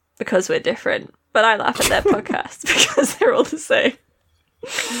podcasts because we're different, but I laugh at their podcasts because they're all the same.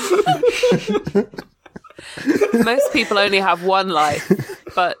 Most people only have one life,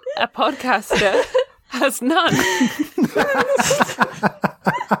 but a podcaster has none.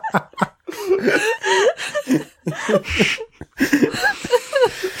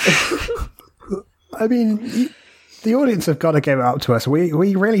 I mean, the audience have got to give it up to us. We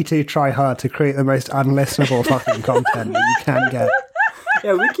really do try hard to create the most unlistenable fucking content that you can get.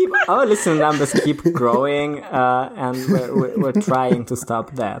 Yeah, our listener numbers keep growing, and we're trying to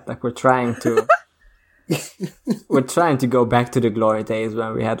stop that. Like we're trying to go back to the glory days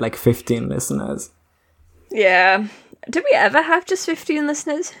when we had 15 listeners. Yeah. Did we ever have just 15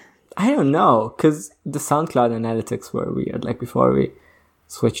 listeners? I don't know, because the SoundCloud analytics were weird, before we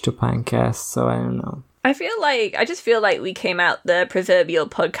switched to Pinecast, so I don't know. I just feel like we came out the proverbial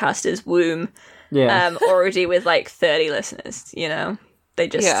podcaster's womb already with 30 listeners, you know? They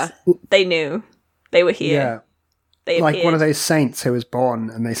just, they knew. They were here. Yeah. They appeared. One of those saints who was born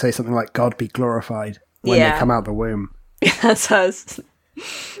and they say something like, God be glorified when they come out the womb. That's us.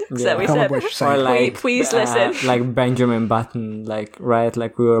 So we said, or please listen. Like Benjamin Button, we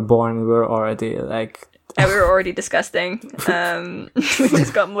were born, we were already we were already disgusting. We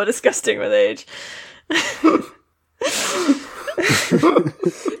just got more disgusting with age.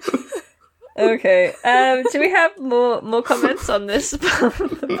 Okay. Do we have more comments on this part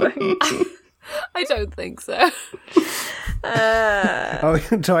of the book? I don't think so.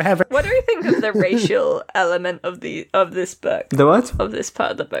 Do I have it? What do we think of the racial element of this book? The what? Of this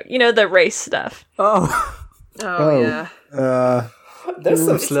part of the book. You know, the race stuff. Oh yeah. There's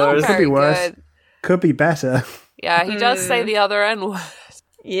some slurs. Could be worse. Good. Could be better. Yeah, he does say the other N-word.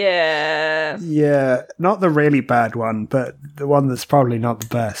 Yeah. Yeah, not the really bad one, but the one that's probably not the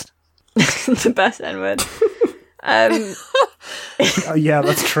best. The best N-word. Oh, yeah,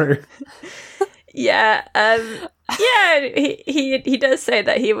 that's true. Yeah. He does say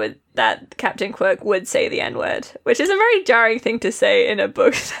that Captain Quirk would say the N-word, which is a very jarring thing to say in a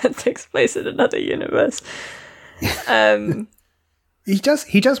book that takes place in another universe. He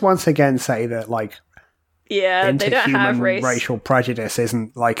does once again say that they don't have racial prejudice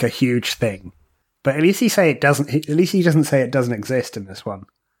isn't a huge thing. But at least he doesn't say it doesn't exist in this one,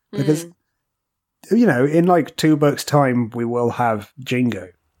 because in like 2 books' time we will have Jingo.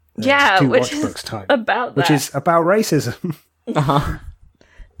 Which is about that. Which is about racism.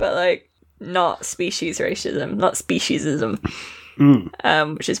 But like not species racism, not speciesism.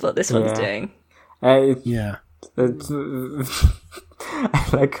 Which is what this one's doing. I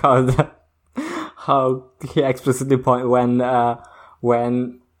like how he explicitly point when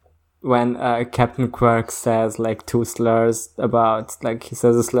Captain Quirk says like 2 slurs about, like he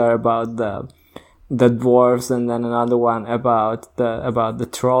says a slur about the dwarves and then another one about the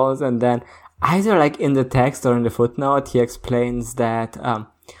trolls, and then either like in the text or in the footnote he explains that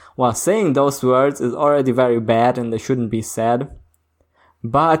saying those words is already very bad and they shouldn't be said,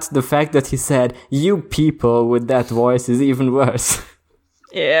 but the fact that he said "you people" with that voice is even worse.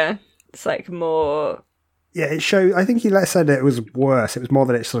 Yeah, it's like more. Yeah, it showed. I think he said it was worse. It was more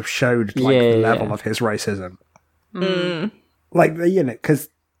that it sort of showed the level of his racism. Like, because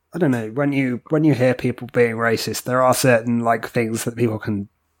I don't know, when you hear people being racist, there are certain like ways that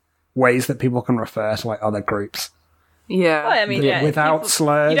people can refer to like other groups. Yeah, well, I mean, without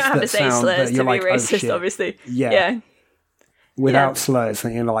slurs. You don't have to say slurs to be like, racist, obviously. Yeah. Without slurs,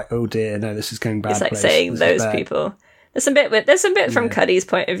 then you're like, oh dear, no, this is going bad. It's like saying those people. There's some bit from Cuddy's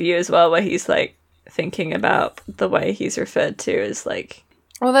point of view as well, where he's like thinking about the way he's referred to as like.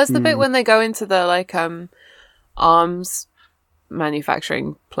 Well, there's the bit when they go into the like arms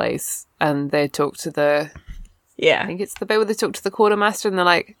manufacturing place and they talk to the. Yeah, I think it's the bit where they talk to the quartermaster and they're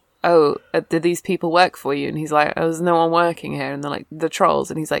like, "Oh, do these people work for you?" And he's like, "Oh, there's no one working here." And they're like, "The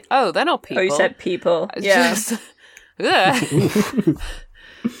trolls." And he's like, "Oh, they're not people." Oh, you said people. Yeah.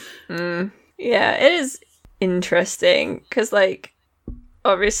 Yeah, it is interesting because, like,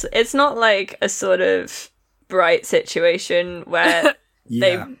 obviously, it's not like a sort of Bright situation where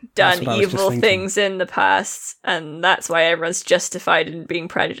they've done evil things in the past, and that's why everyone's justified in being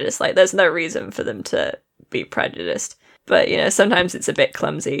prejudiced. Like, there's no reason for them to be prejudiced, but sometimes it's a bit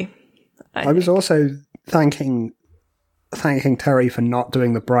clumsy. I was also thanking Terry for not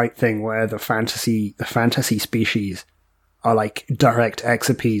doing the Bright thing where the fantasy species are like direct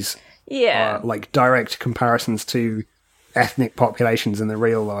exepies. Yeah. Like direct comparisons to ethnic populations in the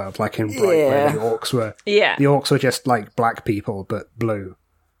real world, like in Bright, where the orcs were. Yeah. The orcs were just like black people, but blue.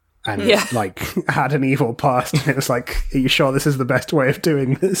 And like had an evil past. And it was like, are you sure this is the best way of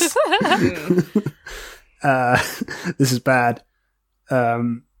doing this? This is bad.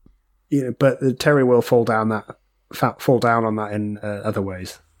 But Terry will fall down on that in other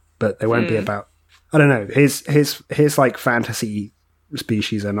ways. But they won't be about. I don't know. His like fantasy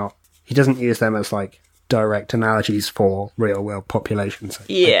species are not. He doesn't use them as like direct analogies for real world populations.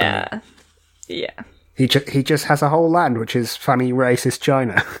 Yeah. He just has a whole land which is funny racist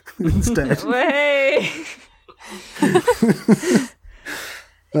China instead. Way.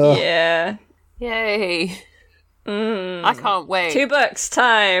 Yeah. Yay. I can't wait. 2 books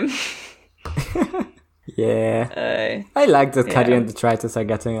time. Yeah. I like that Cuddy and Detritus are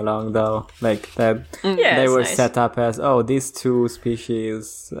getting along though. Like that they were set up as these 2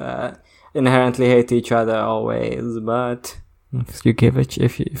 species inherently hate each other always, but if they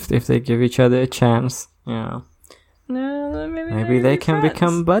give each other a chance, maybe they can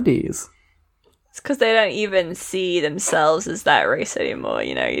become buddies. It's because they don't even see themselves as that race anymore,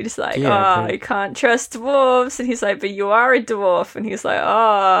 You're just like, you can't trust dwarves. And he's like, but you are a dwarf. And he's like,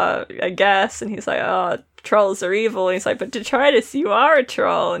 I guess. And he's like, trolls are evil. And he's like, but Detritus, you are a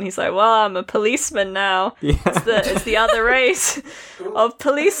troll. And he's like, well, I'm a policeman now. Yeah. It's the other race of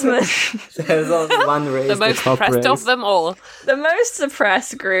policemen. There's only one race. The most oppressed race of them all. The most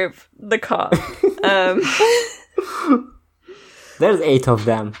oppressed group, the cop. There's 8 of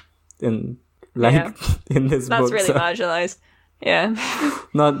them in this book. That's really marginalized. Yeah.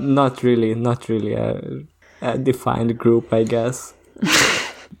 Not really a defined group, I guess.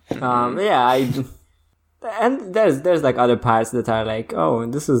 And there's like other parts that are like, oh,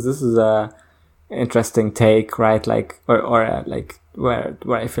 this is a interesting take, right? Like or like where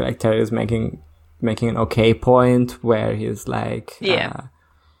I feel like Terry is making an okay point where he's like, a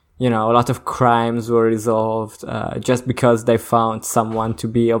lot of crimes were resolved just because they found someone to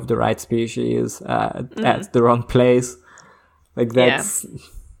be of the right species at the wrong place. Like that's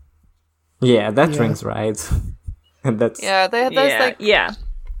that rings right. And that's there's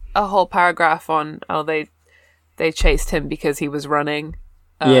a whole paragraph on they chased him because he was running.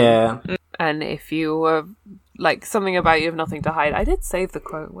 And if you were like something about you have nothing to hide. I did save the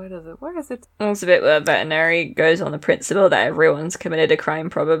quote. Where is it? It's a bit where Veterinary goes on the principle that everyone's committed a crime,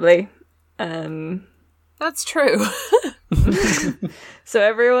 probably. That's true. So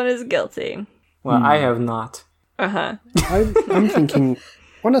everyone is guilty. Well, I have not. I'm thinking.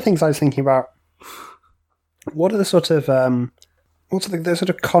 One of the things I was thinking about. What are the sort of the sort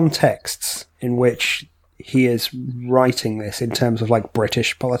of contexts in which he is writing this in terms of like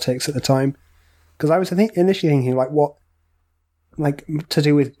British politics at the time? Because I was initially thinking like what, like to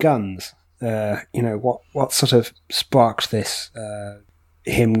do with guns. What sort of sparked this?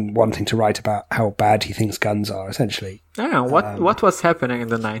 Him wanting to write about how bad he thinks guns are, essentially. I don't know what was happening in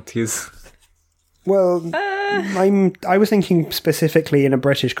the 90s. Well, I was thinking specifically in a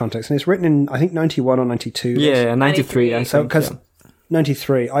British context, and it's written in, I think, 91 or 92. Yeah, 93. I think, because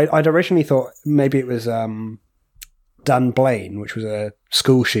 93. I'd originally thought maybe it was Dunblane, which was a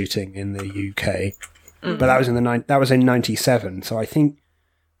school shooting in the UK, but that was in 97. So I think,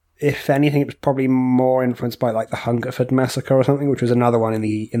 if anything, it was probably more influenced by like the Hungerford massacre or something, which was another one in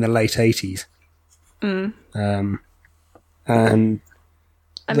the late 80s. And.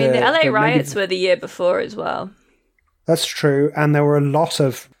 I mean, the LA riots were the year before as well. That's true, and there were a lot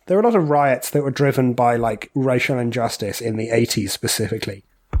of riots that were driven by like racial injustice in the 80s specifically,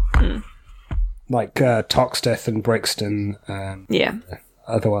 like Toxteth and Brixton, and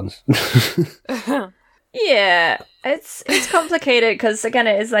other ones. Yeah, it's complicated because again,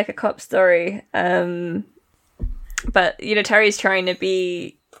 it is like a cop story. But Terry's trying to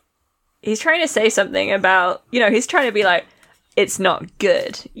say something about he's trying to be like, it's not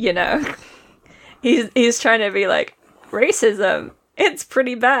good, He's trying to be like, racism, it's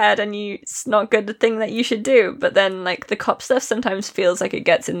pretty bad, and it's not a good thing that you should do. But then, like, the cop stuff sometimes feels like it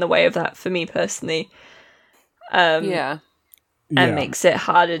gets in the way of that for me personally. And makes it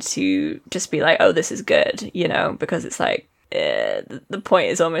harder to just be like, oh, this is good, because it's like, the point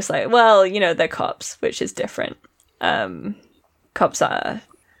is almost like, well, they're cops, which is different. Cops are...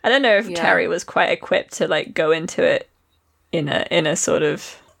 I don't know if Terry was quite equipped to, like, go into it in a sort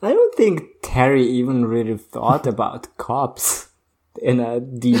of... I don't think Terry even really thought about cops in a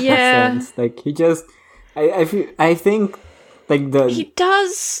deeper sense. Like, he just... I think, like, the... He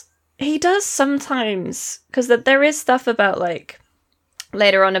does sometimes, because there is stuff about, like,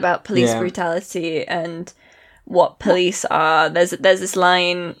 later on about police brutality and what police are. There's this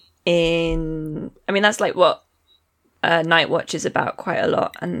line in... I mean, that's, like, what Night Watch is about quite a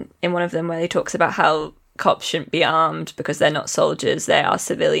lot. And in one of them where he talks about how cops shouldn't be armed because they're not soldiers, they are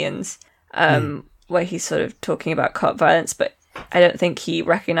civilians, where he's sort of talking about cop violence, but I don't think he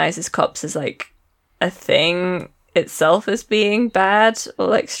recognizes cops as like a thing itself as being bad or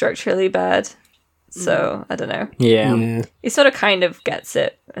like structurally bad. So I don't know. Yeah. He sort of kind of gets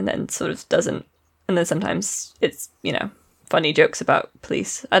it and then sort of doesn't, and then sometimes it's funny jokes about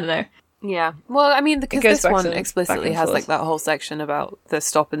police. I don't know. Yeah. Well, I mean, because this one explicitly has like that whole section about the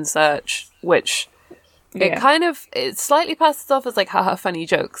stop and search, which it slightly passes off as like haha funny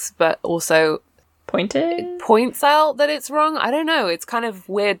jokes, but also it points out that it's wrong. I don't know. It's kind of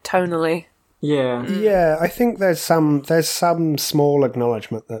weird tonally. Yeah. Yeah, I think there's some small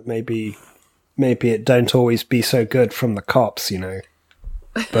acknowledgement that maybe it don't always be so good from the cops,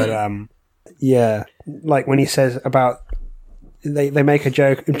 But like when he says about they make a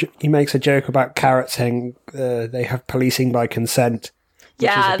joke. He makes a joke about Carrot saying they have policing by consent.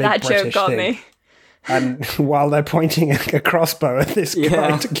 Yeah, that joke got me. And while they're pointing a crossbow at this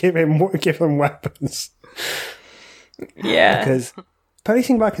guy to give them weapons. Yeah. Because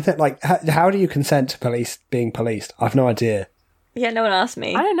policing by consent, like, how do you consent to police being policed? I've no idea. Yeah, no one asked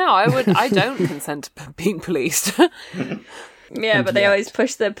me. I don't know. I don't consent to being policed. Yeah, but they always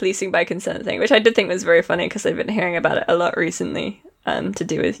push the policing by consent thing, which I did think was very funny because I've been hearing about it a lot recently, to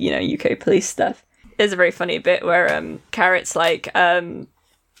do with, UK police stuff. There's a very funny bit where Carrot's like,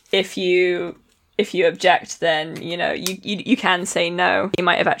 if you object, then you can say no. He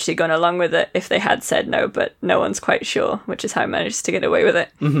might have actually gone along with it if they had said no, but no one's quite sure, which is how he managed to get away with it.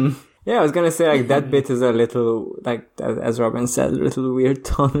 Mm-hmm. Yeah, I was gonna say like that bit is a little, like as Robin said, a little weird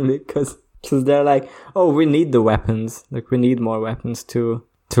tonally because they're like, oh, we need the weapons, like we need more weapons to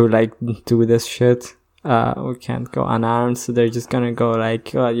like do this shit. We can't go unarmed, so they're just gonna go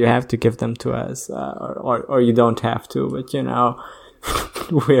like, oh, you have to give them to us, or you don't have to, but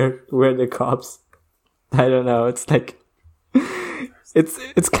we're the cops. I don't know. It's like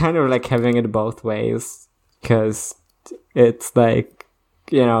it's kind of like having it both ways, because it's like,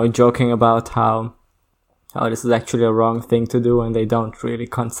 joking about how this is actually a wrong thing to do and they don't really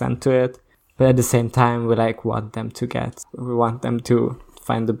consent to it, but at the same time we want them to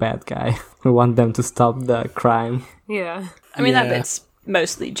find the bad guy. We want them to stop the crime. Yeah, I mean that bit's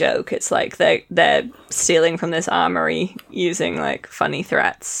mostly joke. It's like they're stealing from this armory using like funny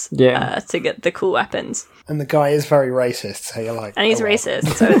threats to get the cool weapons. And the guy is very racist, so you're like... And he's racist,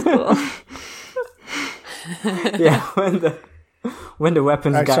 so it's cool. Yeah, when the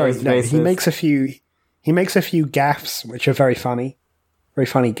weapons guy is racist. He makes a few gaffes, which are very funny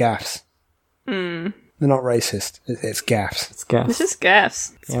gaffes. They're not racist. It's gaffes. It's gaffes. It's just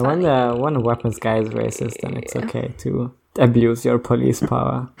gaffes. It's when the weapons guy is racist, then it's okay to abuse your police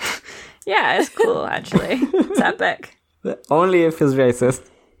power. Yeah, it's cool, actually. It's epic. Only if he's racist.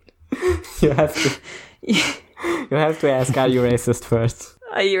 You have to ask, are you racist first?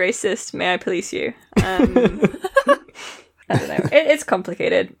 Are you racist? May I police you? I don't know. It's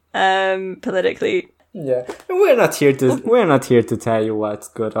complicated politically. Yeah, we're not here to tell you what's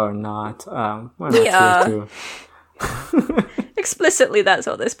good or not. We're not here to. Explicitly, that's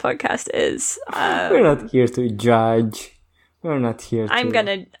what this podcast is. We're not here to judge. We're not here. I'm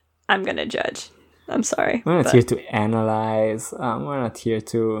gonna judge. I'm sorry. We're not here to analyze. We're not here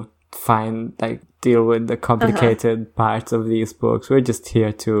to deal with the complicated parts of these books. We're just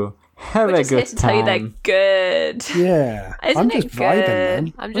here to have a good time. Tell you they're good. Yeah, I'm just vibing,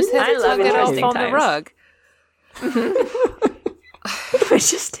 man. I'm just here to tug it off on the rug. We're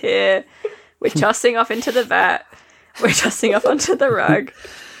just here. We're tossing off into the vat. We're tossing off onto the rug.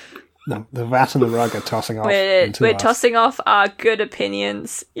 No, the vat and the rug are tossing off. We're tossing off our good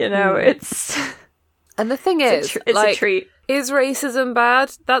opinions. It's. And the thing is, it's a treat. Is racism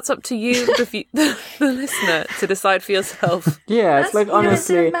bad? That's up to you, the listener, to decide for yourself. Yeah, it's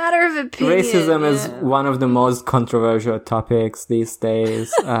honestly, it's a matter of opinion. Racism is one of the most controversial topics these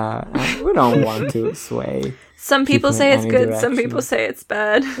days. And we don't want to sway. Some people say it's good. Some people say it's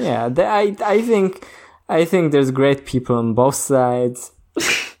bad. Yeah, I think there's great people on both sides.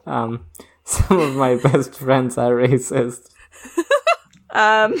 Some of my best friends are racist.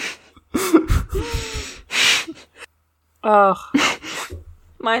 Oh,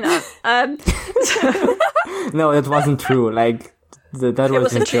 mine are. No, that wasn't true. That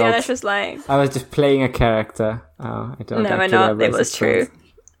wasn't true. Janice was lying. I was just playing a character. I don't. No, we're not. It was true.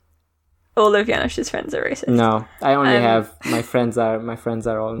 All of Janish's friends are racist. No, I only have my friends are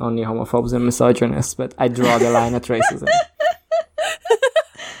all only homophobes and misogynists. But I draw the line at racism.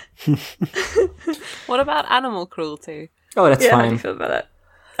 What about animal cruelty? Oh, that's fine. How do you feel about that?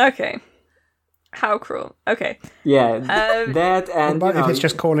 Okay. How cruel. Okay. Yeah, that and if it's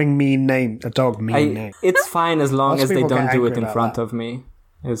just calling a dog mean name. It's fine as long as they don't do it in front of me,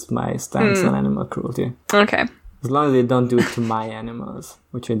 is my stance on animal cruelty. Okay. As long as they don't do it to my animals,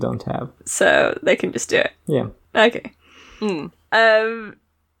 which I don't have. So they can just do it. Yeah. Okay.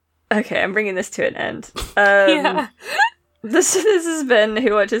 Okay, I'm bringing this to an end. Yeah. This has been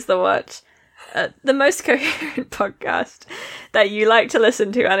Who Watches the Watch. The most coherent podcast that you like to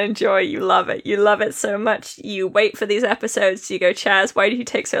listen to and enjoy. You love it. You love it so much. You wait for these episodes. You go, Chaz, why do you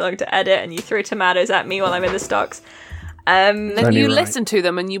take so long to edit? And you throw tomatoes at me while I'm in the stocks. Then you listen to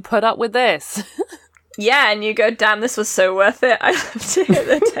them and you put up with this. Yeah, and you go, damn, this was so worth it. I love to hear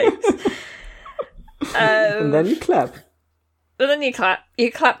the takes. And then you clap. But then you clap.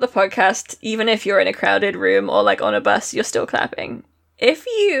 You clap the podcast, even if you're in a crowded room or on a bus, you're still clapping. If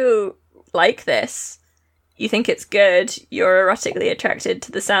you like this, you think it's good, you're erotically attracted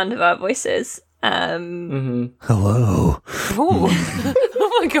to the sound of our voices. Hello. Oh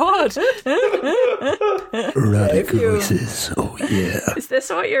my god. Erotic voices. Oh yeah. Is this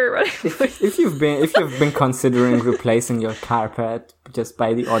what your erotic voice? If you've been considering replacing your carpet just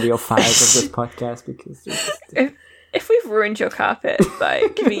by the audio files of this podcast, because if we've ruined your carpet by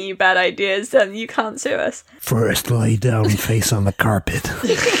giving you bad ideas, then you can't sue us. First lay down face on the carpet.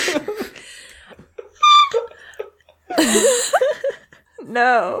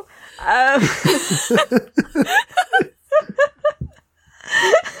 No.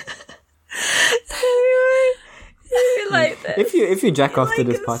 Like this. If you jack off to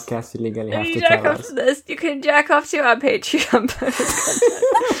this podcast, you legally have to tell us. You can jack off to our Patreon content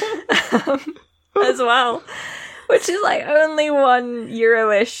as well, which is only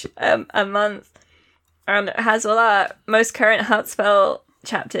 €1-ish a month, and it has all our most current Heartspell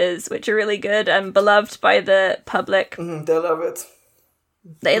chapters, which are really good and beloved by the public. They love it.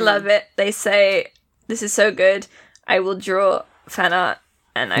 They love it. They say, this is so good, I will draw fan art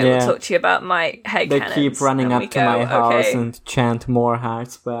and I will talk to you about my headcanons. They keep running up to my house and chant more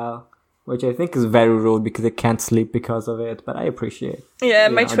Heartspell, which I think is very rude because I can't sleep because of it, but I appreciate it. Yeah,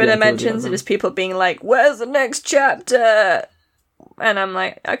 my Twitter mentions it as people being like, where's the next chapter? And I'm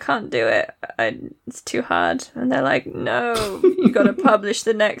like, I can't do it. It's too hard. And they're like, no, you got to publish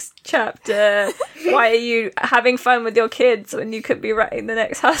the next chapter. Why are you having fun with your kids when you could be writing the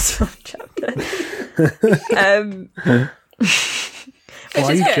next Heartspell chapter? Why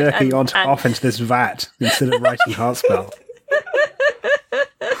are you jerking off into this vat instead of writing Heartspell?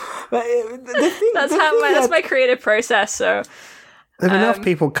 But That's my creative process. So if enough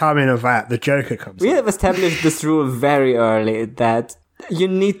people come in a vat, the Joker comes. We have established this rule very early that you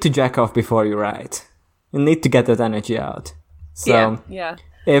need to jack off before you write. You need to get that energy out. So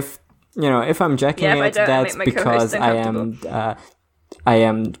if I'm jacking it, that's because I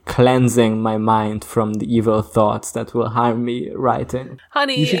am cleansing my mind from the evil thoughts that will harm me writing.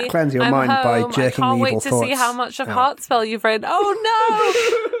 Honey, you should cleanse your mind by jerking the evil thoughts. I can't wait to see how much of Heartspell you've read. Oh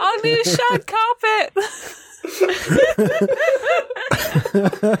no! Our new shag carpet!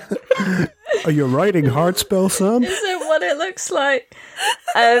 Are you writing Heartspell, son? Is it what it looks like?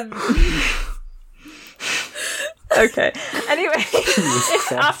 Okay. Anyway,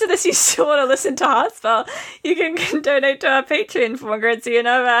 if after this you still want to listen to Heartspell, you can donate to our Patreon for more currency and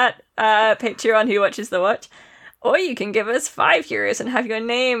over at Patreon Who Watches the Watch. Or you can give us €5 and have your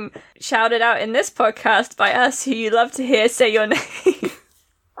name shouted out in this podcast by us who you love to hear say your name.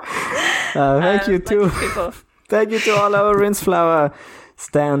 Thank you to all our Rinsflower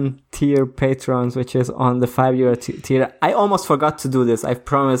Stan tier patrons, which is on the €5 tier. I almost forgot to do this. I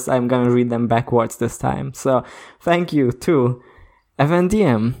promised I'm going to read them backwards this time. So thank you to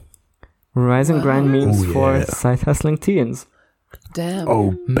FNDM, Rise and Grind memes for side hustling teens. Damn.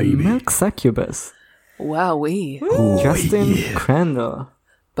 Oh, baby. Milk Succubus. Wowee. Justin Crandall.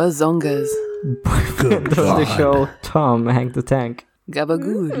 Bazongas. Boyfriend of the show, Tom Hank the Tank.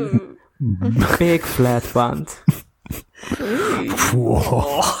 Gabagool. Big Flat Bunt.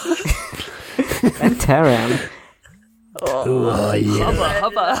 And Taran.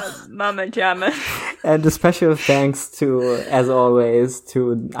 Hubba. Mama Jamma. And a special thanks to, as always,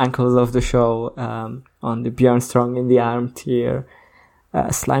 to uncles of the show on the Björn Strong in the Arm tier,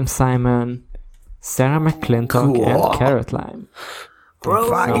 Slime Simon, Sarah McClintock, and Carrot Lime. Bro,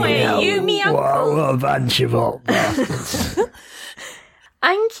 you me uncle. Whoa, a bunch of old bastards.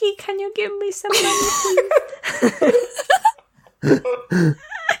 Anki, can you give me some money, please?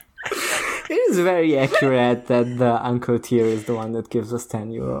 It is very accurate that the uncle tier is the one that gives us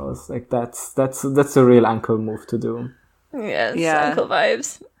 €10. Like that's a real uncle move to do. Yes, uncle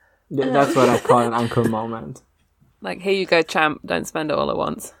vibes. That's what I call an uncle moment. Like, here you go, champ. Don't spend it all at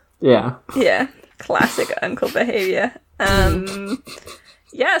once. Yeah. Yeah. Classic uncle behavior.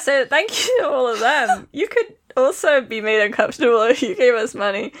 Yeah, so thank you to all of them. You could also be made uncomfortable if you gave us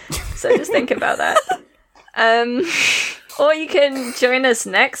money. So just think about that. Or you can join us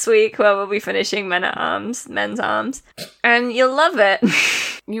next week where we'll be finishing Men's Arms. And you'll love it.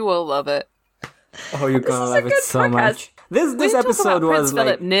 You will love it. Oh, you're going to love it so much. This episode was Prince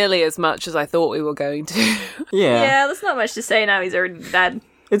Philip nearly as much as I thought we were going to. Yeah, there's not much to say now. He's already dead.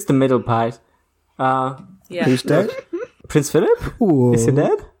 It's the middle part. Who's dead? Prince Philip? Ooh. Is he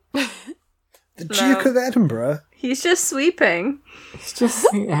dead? The Duke of Edinburgh. He's just sleeping. He's just...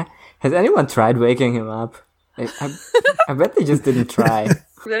 Has anyone tried waking him up? I bet they just didn't try.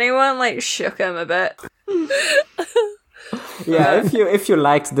 Did anyone, shook him a bit? Yeah, if you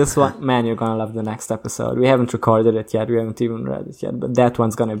liked this one, man, you're gonna love the next episode. We haven't recorded it yet. We haven't even read it yet. But that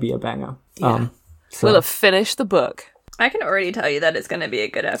one's gonna be a banger. Yeah. We'll have finished the book. I can already tell you that it's going to be a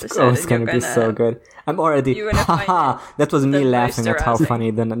good episode. Oh, it's going to be so good. I'm already... That was me laughing at how funny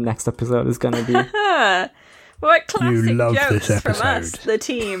the next episode is going to be. What classic jokes from us, the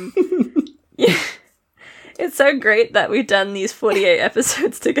team. Yeah. It's so great that we've done these 48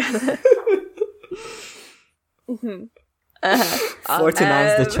 episodes together. 49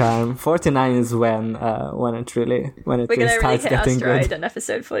 is the charm. 49 is when it really starts getting good. On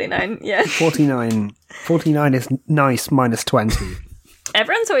episode 49, yeah. 49 is nice minus 20.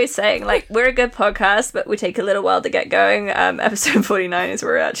 Everyone's always saying we're a good podcast, but we take a little while to get going. Episode 49 is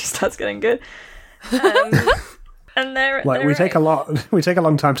where it actually starts getting good. And we take a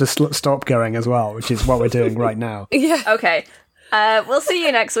long time to stop going as well, which is what we're doing right now. Yeah. Okay. We'll see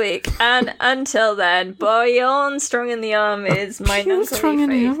you next week, and until then, Björn Strong in the Arm is my Cool.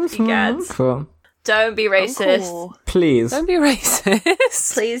 Don't be racist. Uncle. Please. Don't be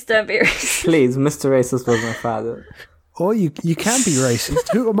racist. Please don't be racist. Please, Mr. Racist was my father. Or you can be racist.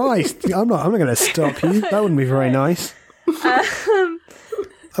 Who am I? I'm not going to stop you. That wouldn't be very nice.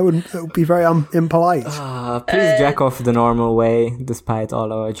 It would be very impolite. Please jack off the normal way, despite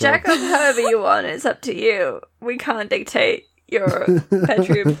all our jokes. Jack off however you want. It's up to you. We can't dictate your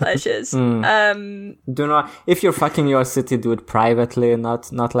bedroom pleasures. Do not. If you're fucking your city, do it privately,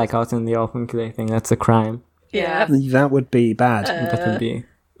 not out in the open. Because I think that's a crime. Yeah, that would be bad. That would be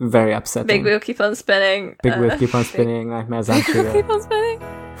very upsetting. Big wheel keep on spinning. Big wheel keep on spinning. Nightmares aren't real. Keep on spinning.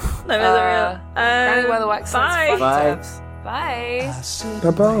 Nightmares are real. Granny Weatherwax. Bye. Bye.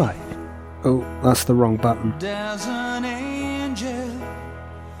 Bye-bye. Oh, that's the wrong button. There's an angel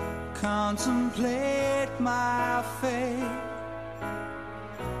contemplate my fate.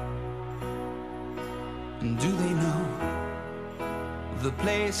 And do they know the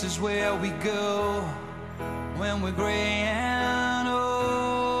places where we go when we're gray and old?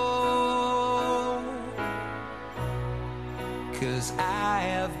 'Cause I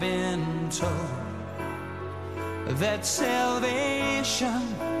have been told that salvation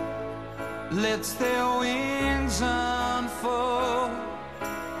lets their wings unfold.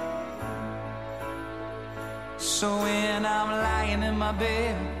 So when I'm lying in my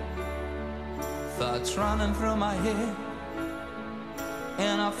bed, thoughts running through my head,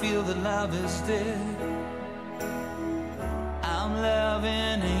 and I feel that love is dead, I'm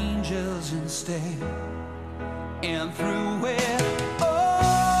loving angels instead. And through it,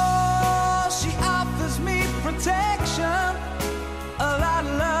 oh, she offers me protection, a lot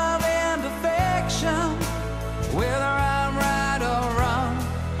of love and affection, whether I'm right or wrong,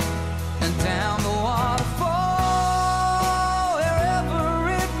 and down the waterfall, wherever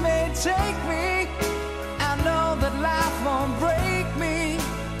it may take me, I know that life won't break me.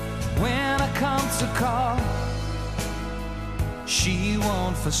 When I come to call, she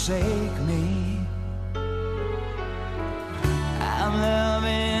won't forsake me. I'm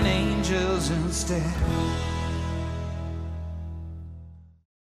loving angels instead.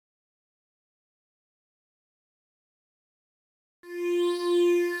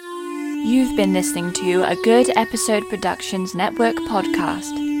 You've been listening to a Good Episode Productions Network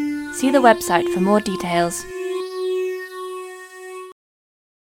podcast. See the website for more details.